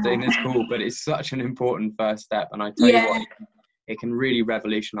times since doing this call, but it's such an important first step. And I tell you what, it can really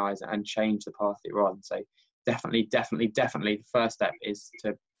revolutionize and change the path that you're on. So definitely, the first step is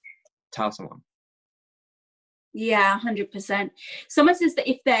to tell someone. Yeah, 100%. Someone says that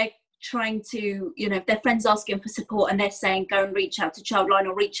if they're trying to, if their friend's asking for support and they're saying go and reach out to Childline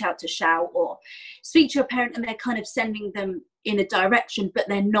or reach out to Shout or speak to a parent, and they're kind of sending them in a direction, but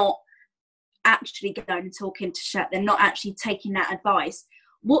they're not actually going and talking to Shout, they're not actually taking that advice.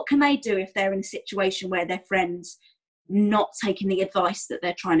 What can they do if they're in a situation where their friend's not taking the advice that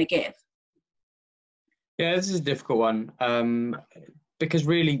they're trying to give? Yeah, this is a difficult one, because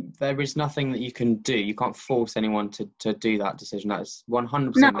really there is nothing that you can do. You can't force anyone to do that decision. That is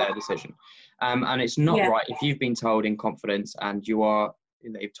 100% their decision. And it's not right if you've been told in confidence and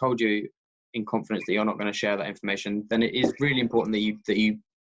they've told you in confidence that you're not going to share that information, then it is really important that you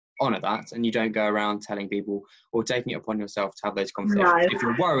honour that and you don't go around telling people or taking it upon yourself to have those conversations. No. If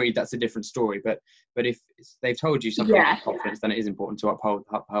you're worried, that's a different story. But if they've told you something in confidence, then it is important to uphold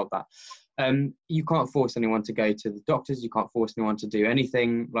that. You can't force anyone to go to the doctors. You can't force anyone to do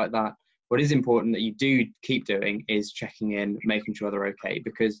anything like that. What is important that you do keep doing is checking in, making sure they're okay,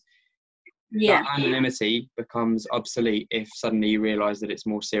 because that anonymity becomes obsolete if suddenly you realise that it's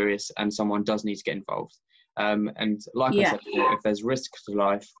more serious and someone does need to get involved. And like I said before, if there's risk to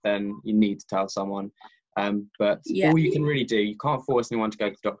life, then you need to tell someone. But all you can really do, you can't force anyone to go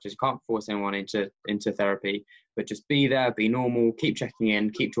to doctors, you can't force anyone into therapy, but just be there, be normal, keep checking in,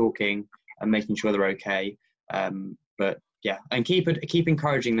 keep talking, and making sure they're okay. But and keep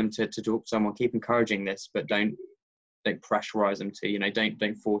encouraging them to talk to someone, keep encouraging this, but don't pressurize them to,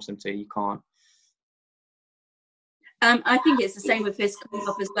 don't force them to. You can't. I think it's the same with physical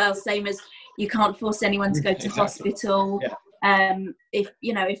health as well, same as you can't force anyone to go to hospital. If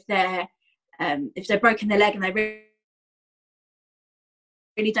they're broken their leg and they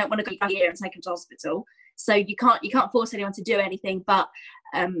really don't want to go here and take them to hospital, so you can't force anyone to do anything, but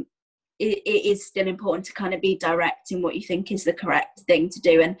it is still important to kind of be direct in what you think is the correct thing to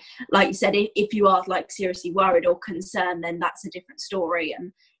do. And like you said, if you are like seriously worried or concerned, then that's a different story,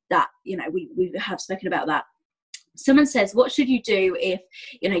 and that we have spoken about that. Someone says, what should you do if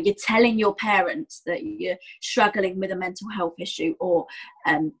you're telling your parents that you're struggling with a mental health issue, or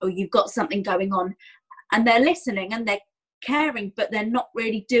you've got something going on, and they're listening and they're caring, but they're not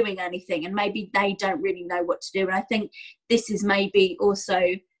really doing anything, and maybe they don't really know what to do? And I think this is maybe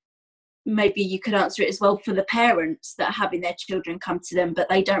you could answer it as well for the parents that are having their children come to them, but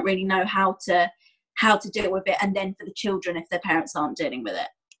they don't really know how to deal with it, and then for the children if their parents aren't dealing with it.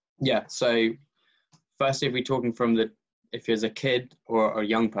 Yeah, so firstly, if we're talking if there's a kid or a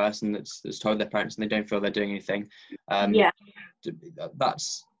young person that's told their parents and they don't feel they're doing anything,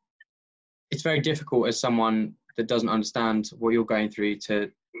 it's very difficult as someone that doesn't understand what you're going through to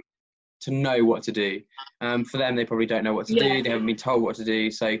know what to do. For them, they probably don't know what to do. They haven't been told what to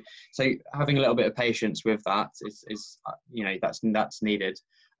do. So having a little bit of patience with that is that's needed.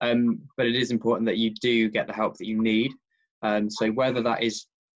 But it is important that you do get the help that you need. So whether that is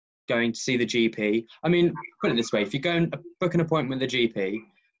going to see the GP, I mean, put it this way: if you go and book an appointment with the GP,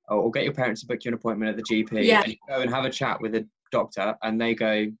 or get your parents to book you an appointment at the GP, and you go and have a chat with a doctor, and they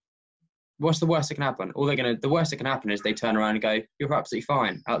go, what's the worst that can happen? The worst that can happen is they turn around and go, you're absolutely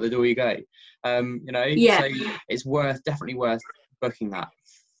fine, out the door you go. So it's definitely worth booking that.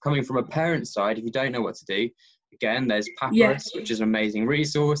 Coming from a parent's side, if you don't know what to do, again, there's Papyrus, which is an amazing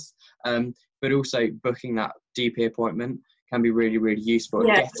resource, but also booking that GP appointment can be really, really useful.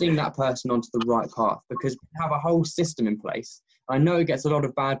 Getting that person onto the right path, because we have a whole system in place. I know it gets a lot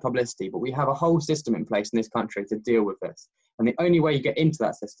of bad publicity, but we have a whole system in place in this country to deal with this. And the only way you get into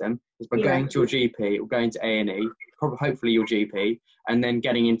that system is by going to your GP or going to A&E, hopefully your GP, and then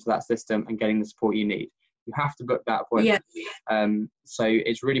getting into that system and getting the support you need. You have to book that appointment. So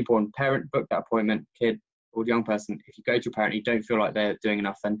it's really important. Parent, book that appointment. Kid or young person, if you go to a parent, you don't feel like they're doing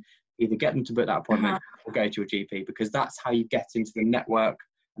enough, then either get them to book that appointment or go to your GP, because that's how you get into the network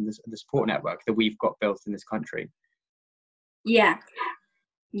and the support network that we've got built in this country. Yeah.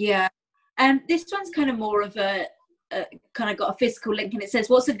 This one's kind of more of a kind of got a physical link, and it says,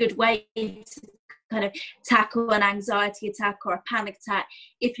 what's a good way to kind of tackle an anxiety attack or a panic attack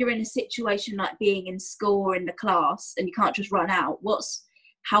if you're in a situation like being in school or in the class and you can't just run out?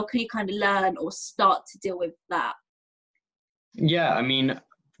 How can you kind of learn or start to deal with that? Yeah, I mean,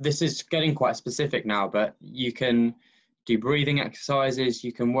 this is getting quite specific now, but you can do breathing exercises,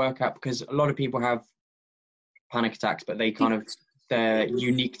 you can work out, because a lot of people have panic attacks, but they're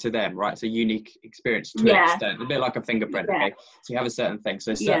unique to them, right? It's a unique experience to an extent, a bit like a fingerprint, okay? So you have a certain thing.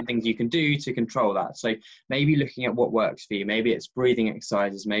 So there's certain things you can do to control that. So maybe looking at what works for you. Maybe it's breathing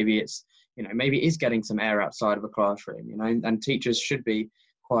exercises. Maybe it's, maybe it is getting some air outside of a classroom, and teachers should be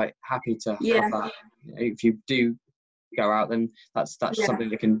quite happy to have that. If you do go out, then that's something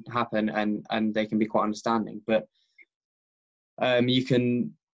that can happen, and they can be quite understanding. But you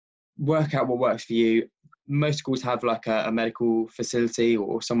can work out what works for you. Most schools have like a medical facility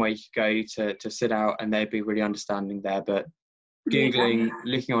or somewhere you could go to sit out, and they'd be really understanding there. But Googling,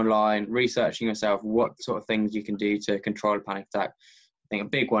 looking online, researching yourself what sort of things you can do to control a panic attack. I think a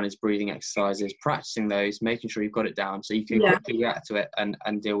big one is breathing exercises, practicing those, making sure you've got it down so you can quickly react to it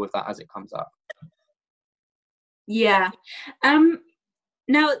and deal with that as it comes up. Yeah.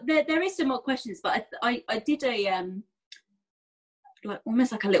 Now there is some more questions, but I did a like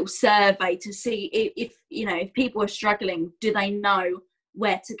almost like a little survey to see if people are struggling, do they know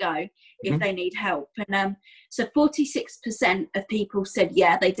where to go if they need help? And so 46% of people said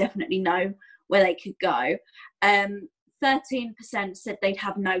they definitely know where they could go. 13% said they'd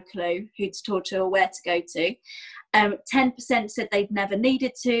have no clue who to talk to or where to go to. 10% said they'd never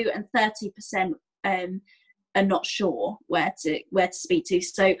needed to, and 30% are not sure where to speak to.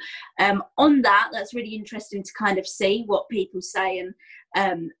 So on that's really interesting to kind of see what people say,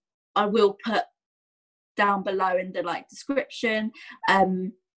 and I will put down below in the description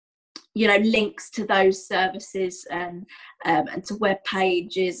links to those services and to web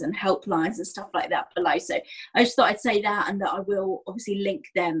pages and helplines and stuff like that below. So I just thought I'd say that, and that I will obviously link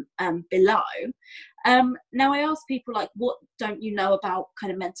them below. Now I ask people what don't you know about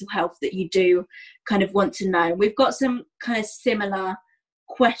kind of mental health that you do kind of want to know? We've got some kind of similar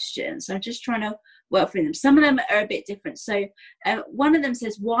questions, so I'm just trying to work through them. Some of them are a bit different. So one of them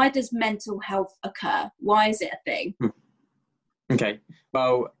says, why does mental health occur? Why is it a thing? Okay,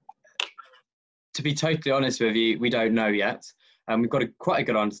 well, to be totally honest with you, we don't know yet. We've got quite a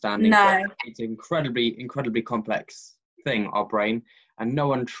good understanding. No. It's an incredibly complex thing, our brain, and no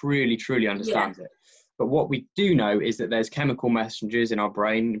one truly understands it. But what we do know is that there's chemical messengers in our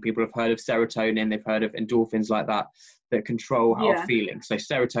brain. People have heard of serotonin, they've heard of endorphins like that control our feelings. So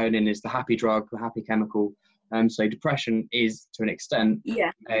serotonin is the happy drug, the happy chemical. So depression is, to an extent,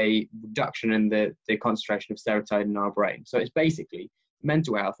 a reduction in the concentration of serotonin in our brain. So it's basically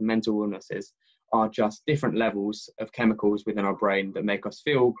mental health and mental illnesses are just different levels of chemicals within our brain that make us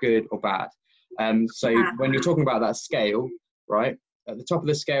feel good or bad. So when you're talking about that scale, right, at the top of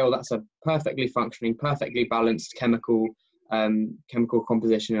the scale, that's a perfectly functioning, perfectly balanced chemical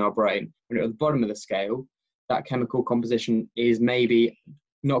composition in our brain. When you're at the bottom of the scale, that chemical composition is maybe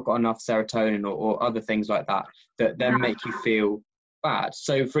not got enough serotonin or other things like that then make you feel bad.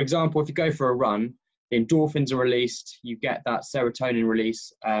 So, for example, if you go for a run, the endorphins are released, you get that serotonin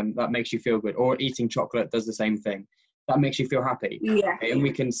release, that makes you feel good. Or eating chocolate does the same thing. That makes you feel happy. Yeah. Okay? And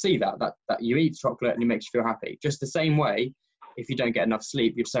we can see that you eat chocolate and it makes you feel happy. Just the same way, if you don't get enough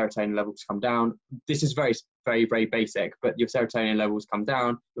sleep, your serotonin levels come down. This is very, very, very basic, but your serotonin levels come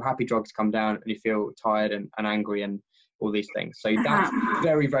down, your happy drugs come down, and you feel tired and angry and all these things. So that's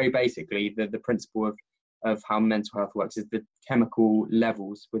very, very basically the principle of how mental health works, is the chemical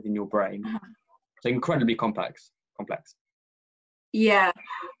levels within your brain. So incredibly complex. Yeah,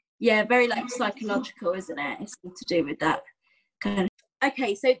 very psychological, isn't it? It's all to do with that kind of.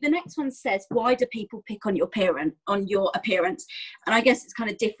 Okay, so the next one says, why do people pick on your appearance? And I guess it's kind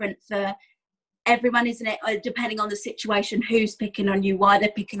of different for everyone, isn't it? Depending on the situation, who's picking on you, why they're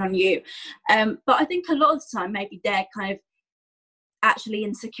picking on you. But I think a lot of the time, maybe they're kind of actually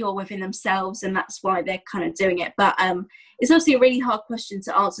insecure within themselves, and that's why they're kind of doing it. But it's obviously a really hard question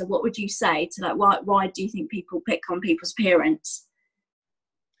to answer. What would you say to why do you think people pick on people's appearance?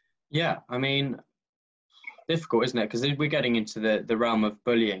 Yeah, I mean, difficult, isn't it? Because we're getting into the realm of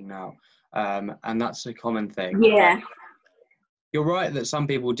bullying now, and that's a common thing. Yeah. But you're right that some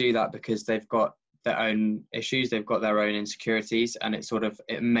people do that because they've got their own issues, they've got their own insecurities, and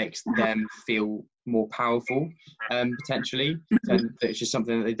it makes them feel more powerful, potentially, and it's just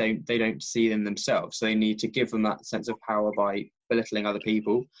something that they don't see in themselves. So they need to give them that sense of power by belittling other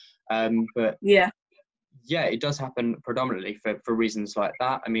people. But yeah, it does happen predominantly for reasons like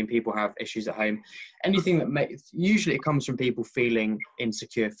that. I mean, people have issues at home. Anything that usually it comes from people feeling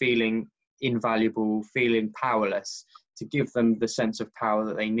insecure, feeling invaluable, feeling powerless. To give them the sense of power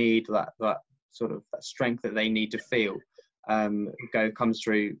that they need, that sort of that strength that they need to feel, comes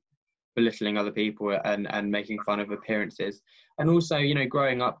through belittling other people and making fun of appearances. And also, you know,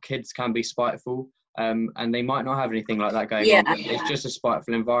 growing up, kids can be spiteful, and they might not have anything like that going on, but it's just a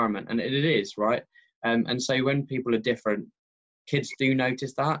spiteful environment, and it is, right? And so when people are different, kids do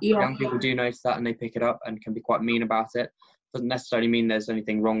notice that. Young people do notice that, and they pick it up and can be quite mean about it. Doesn't necessarily mean there's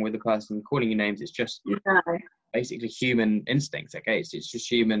anything wrong with the person calling you names. It's just basically human instincts. Okay, it's just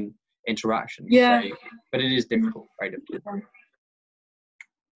human interaction. So, but it is difficult, very difficult.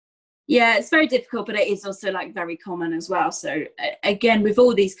 Yeah, it's very difficult, but it is also like very common as well. So again, with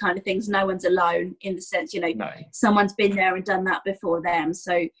all these kind of things, no one's alone in the sense, you know, someone's been there and done that before them.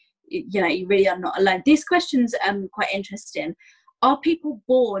 So, you know, you really are not alone. This question's quite interesting. Are people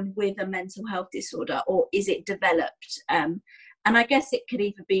born with a mental health disorder, or is it developed? And I guess it could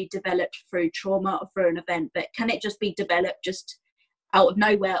either be developed through trauma or through an event, but can it just be developed just out of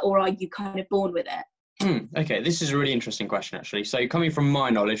nowhere, or are you kind of born with it? Okay, this is a really interesting question, actually. So coming from my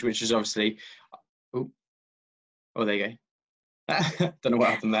knowledge, which is obviously... Oh, there you go. Don't know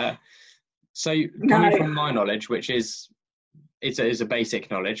what happened there. So coming from my knowledge, which is a basic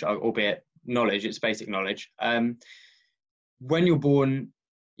knowledge, albeit knowledge, it's basic knowledge. When you're born,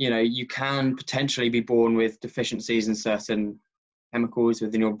 you know, you can potentially be born with deficiencies in certain chemicals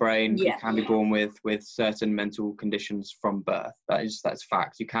within your brain. You can be born with certain mental conditions from birth. That's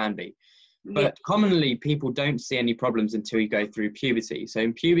fact. You can be. But commonly people don't see any problems until you go through puberty. So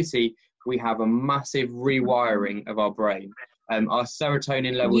in puberty, we have a massive rewiring of our brain. Our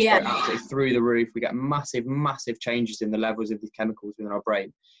serotonin levels go absolutely through the roof. We get massive, massive changes in the levels of these chemicals within our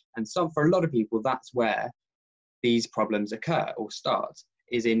brain. And for a lot of people, that's where these problems occur or start,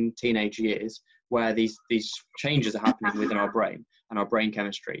 is in teenage years, where these changes are happening within our brain and our brain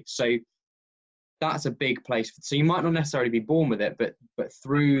chemistry. So that's a big place. So you might not necessarily be born with it, but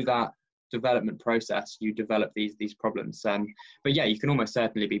through that development process, you develop these problems. But yeah, you can almost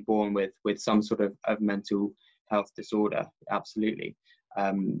certainly be born with some sort of mental health disorder. Absolutely.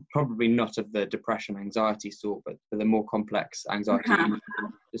 Probably not of the depression, anxiety sort, but for the more complex anxiety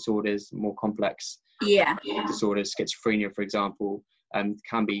disorders, more complex disorders, schizophrenia, for example, can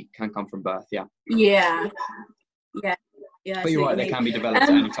come from birth. But you're right, they can be developed at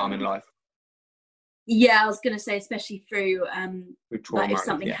any time in life. I was going to say, especially through trauma, like if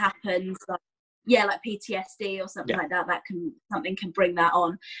something happens, like PTSD or something like that, something can bring that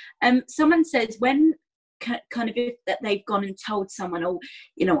on. Someone says, when kind of if that they've gone and told someone, oh,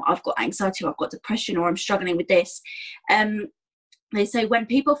 you know, I've got anxiety, or I've got depression, or I'm struggling with this, they say when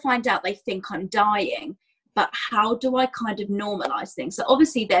people find out, they think I'm dying, but how do I kind of normalize things? So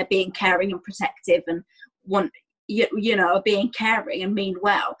obviously they're being caring and protective and want, you know, being caring and mean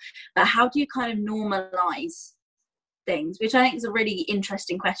well, but how do you kind of normalize things, which I think is a really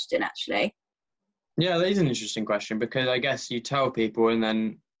interesting question, actually. Yeah, that is an interesting question, because I guess you tell people and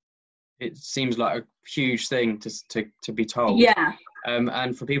then it seems like a huge thing to be told.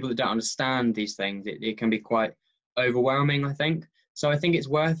 And for people that don't understand these things, it can be quite overwhelming, I think. So I think it's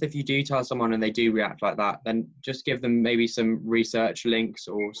worth, if you do tell someone and they do react like that, then just give them maybe some research links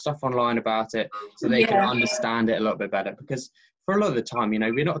or stuff online about it, so they can understand it a little bit better. Because for a lot of the time, you know,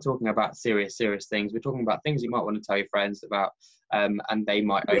 we're not talking about serious things. We're talking about things you might want to tell your friends about, and they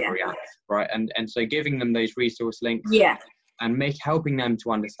might overreact, right? And so giving them those resource links and helping them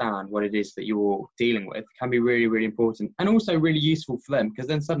to understand what it is that you're dealing with can be really, really important, and also really useful for them, because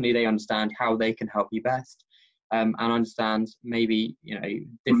then suddenly they understand how they can help you best. And understand maybe, you know,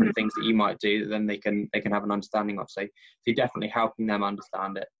 different things that you might do that then they can have an understanding of. So you're definitely helping them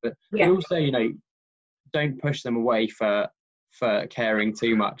understand it. But also, you know, don't push them away for caring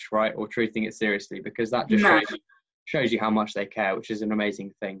too much, right? Or treating it seriously, because that just shows you how much they care, which is an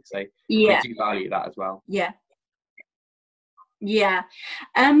amazing thing. So I do value that as well.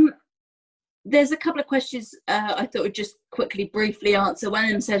 There's a couple of questions I thought would just quickly briefly answer. One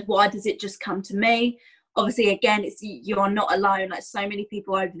of them says, why does it just come to me? Obviously, again, you are not alone. Like so many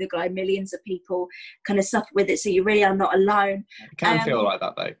people over the globe, millions of people kind of suffer with it. So you really are not alone. It can feel like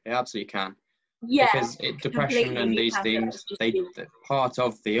that, though. It absolutely can. Because depression and these things, part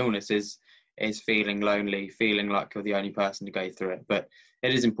of the illness is feeling lonely, feeling like you're the only person to go through it. But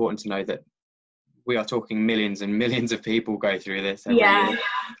it is important to know that we are talking millions and millions of people go through this every year.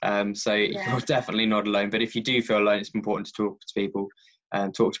 So you're definitely not alone. But if you do feel alone, it's important to talk to people,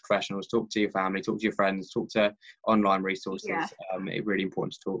 talk to professionals, talk to your family, talk to your friends, talk to online resources. It's really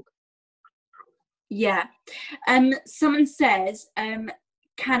important to talk. Yeah. Someone says,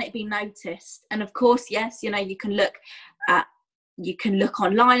 can it be noticed? And of course, yes, you know, you can look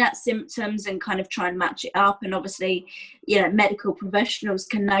online at symptoms and kind of try and match it up. And obviously, you know, medical professionals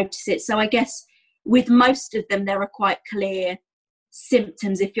can notice it. So I guess with most of them, there are quite clear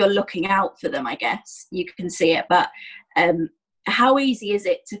symptoms. If you're looking out for them, I guess you can see it. But how easy is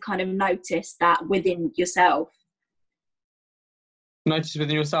it to kind of notice that within yourself? Notice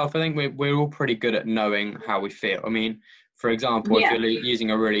within yourself, I think we're all pretty good at knowing how we feel. I mean, for example, if you're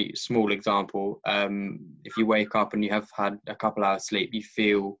using a really small example, if you wake up and you have had a couple hours sleep, you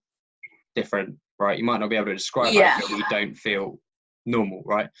feel different, right? You might not be able to describe how you feel, but you don't feel normal,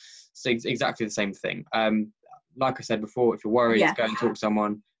 right? So it's exactly the same thing. Like I said before, if you're worried, go and talk to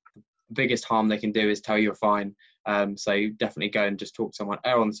someone. The biggest harm they can do is tell you you're fine. So definitely go and just talk to someone.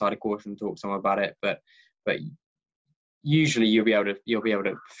 Err on the side of caution, talk to someone about it. But usually you'll be able to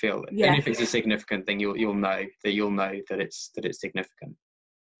feel it. And if it's a significant thing, you'll know that it's significant.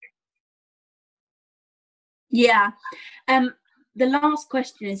 The last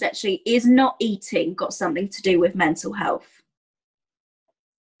question is actually, is not eating got something to do with mental health?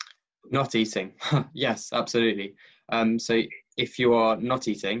 Not eating. Yes, absolutely. So if you are not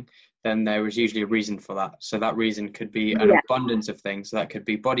eating, then there is usually a reason for that. So that reason could be an abundance of things. So that could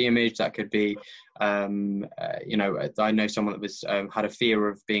be body image. That could be, you know, I know someone that was had a fear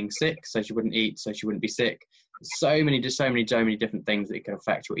of being sick, so she wouldn't eat, so she wouldn't be sick. So many different things that can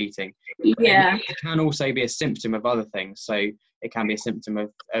affect your eating. It can also be a symptom of other things. So it can be a symptom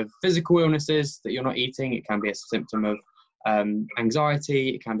of physical illnesses that you're not eating. It can be a symptom of anxiety.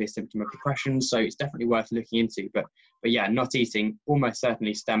 It can be a symptom of depression. So it's definitely worth looking into. But yeah, not eating almost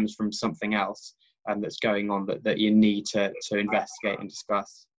certainly stems from something else that's going on that you need to investigate and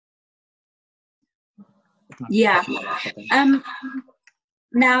discuss.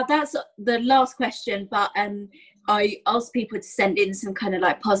 Now that's the last question, but I asked people to send in some kind of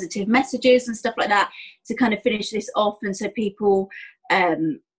like positive messages and stuff like that to kind of finish this off. And so people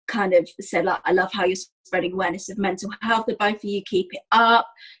kind of said, like, I love how you're spreading awareness of mental health, that both of you keep it up,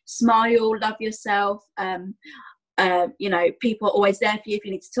 smile, love yourself. You know, people are always there for you if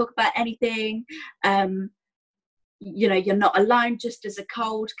you need to talk about anything. You know, you're not alone. Just as a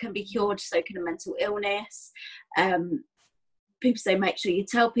cold can be cured, so can a mental illness. People say make sure you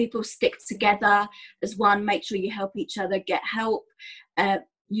tell people, stick together as one, make sure you help each other, get help.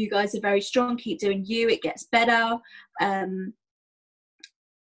 You guys are very strong, keep doing you, it gets better.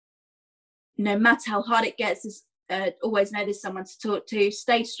 No matter how hard it gets, always know there's someone to talk to.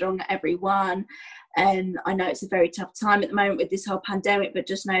 Stay strong, everyone. And I know it's a very tough time at the moment with this whole pandemic, but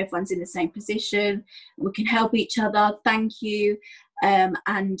just know everyone's in the same position. We can help each other. Thank you.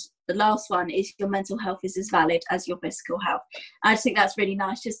 And the last one is, your mental health is as valid as your physical health. I just think that's really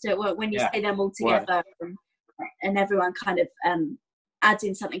nice, just to, when you say them all together and everyone kind of adds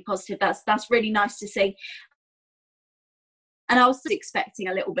in something positive. That's really nice to see. And I was expecting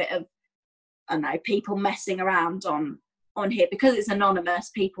a little bit of, I don't know, people messing around on here, because it's anonymous.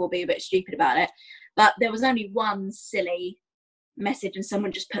 People will be a bit stupid about it, but there was only one silly message and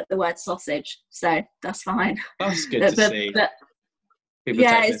someone just put the word sausage, so that's fine. That's good to see.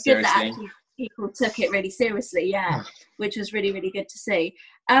 It's good that actually people took it really seriously, which was really, really good to see.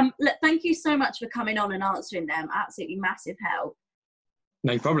 Look, thank you so much for coming on and answering them. Absolutely massive help.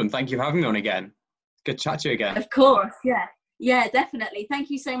 No problem. Thank you for having me on again. Good to chat to you again. Of course, yeah, definitely.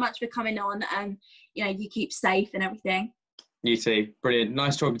 Thank you so much for coming on, and you know, you keep safe and everything. You too. Brilliant.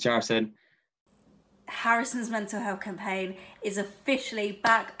 Nice talking to you, Harrison. Harrison's mental health campaign is officially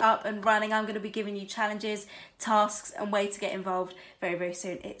back up and running. I'm going to be giving you challenges, tasks, and ways to get involved very, very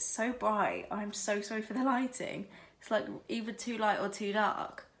soon. It's so bright. I'm so sorry for the lighting. It's like either too light or too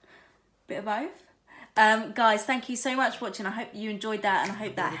dark. Bit of both. Guys, thank you so much for watching. I hope you enjoyed that, and I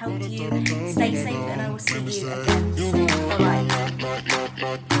hope that helped you. Stay safe, and I will see you again soon. Bye-bye.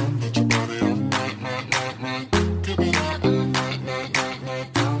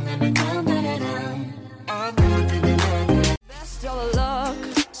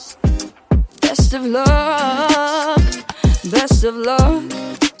 Best of luck, best of luck.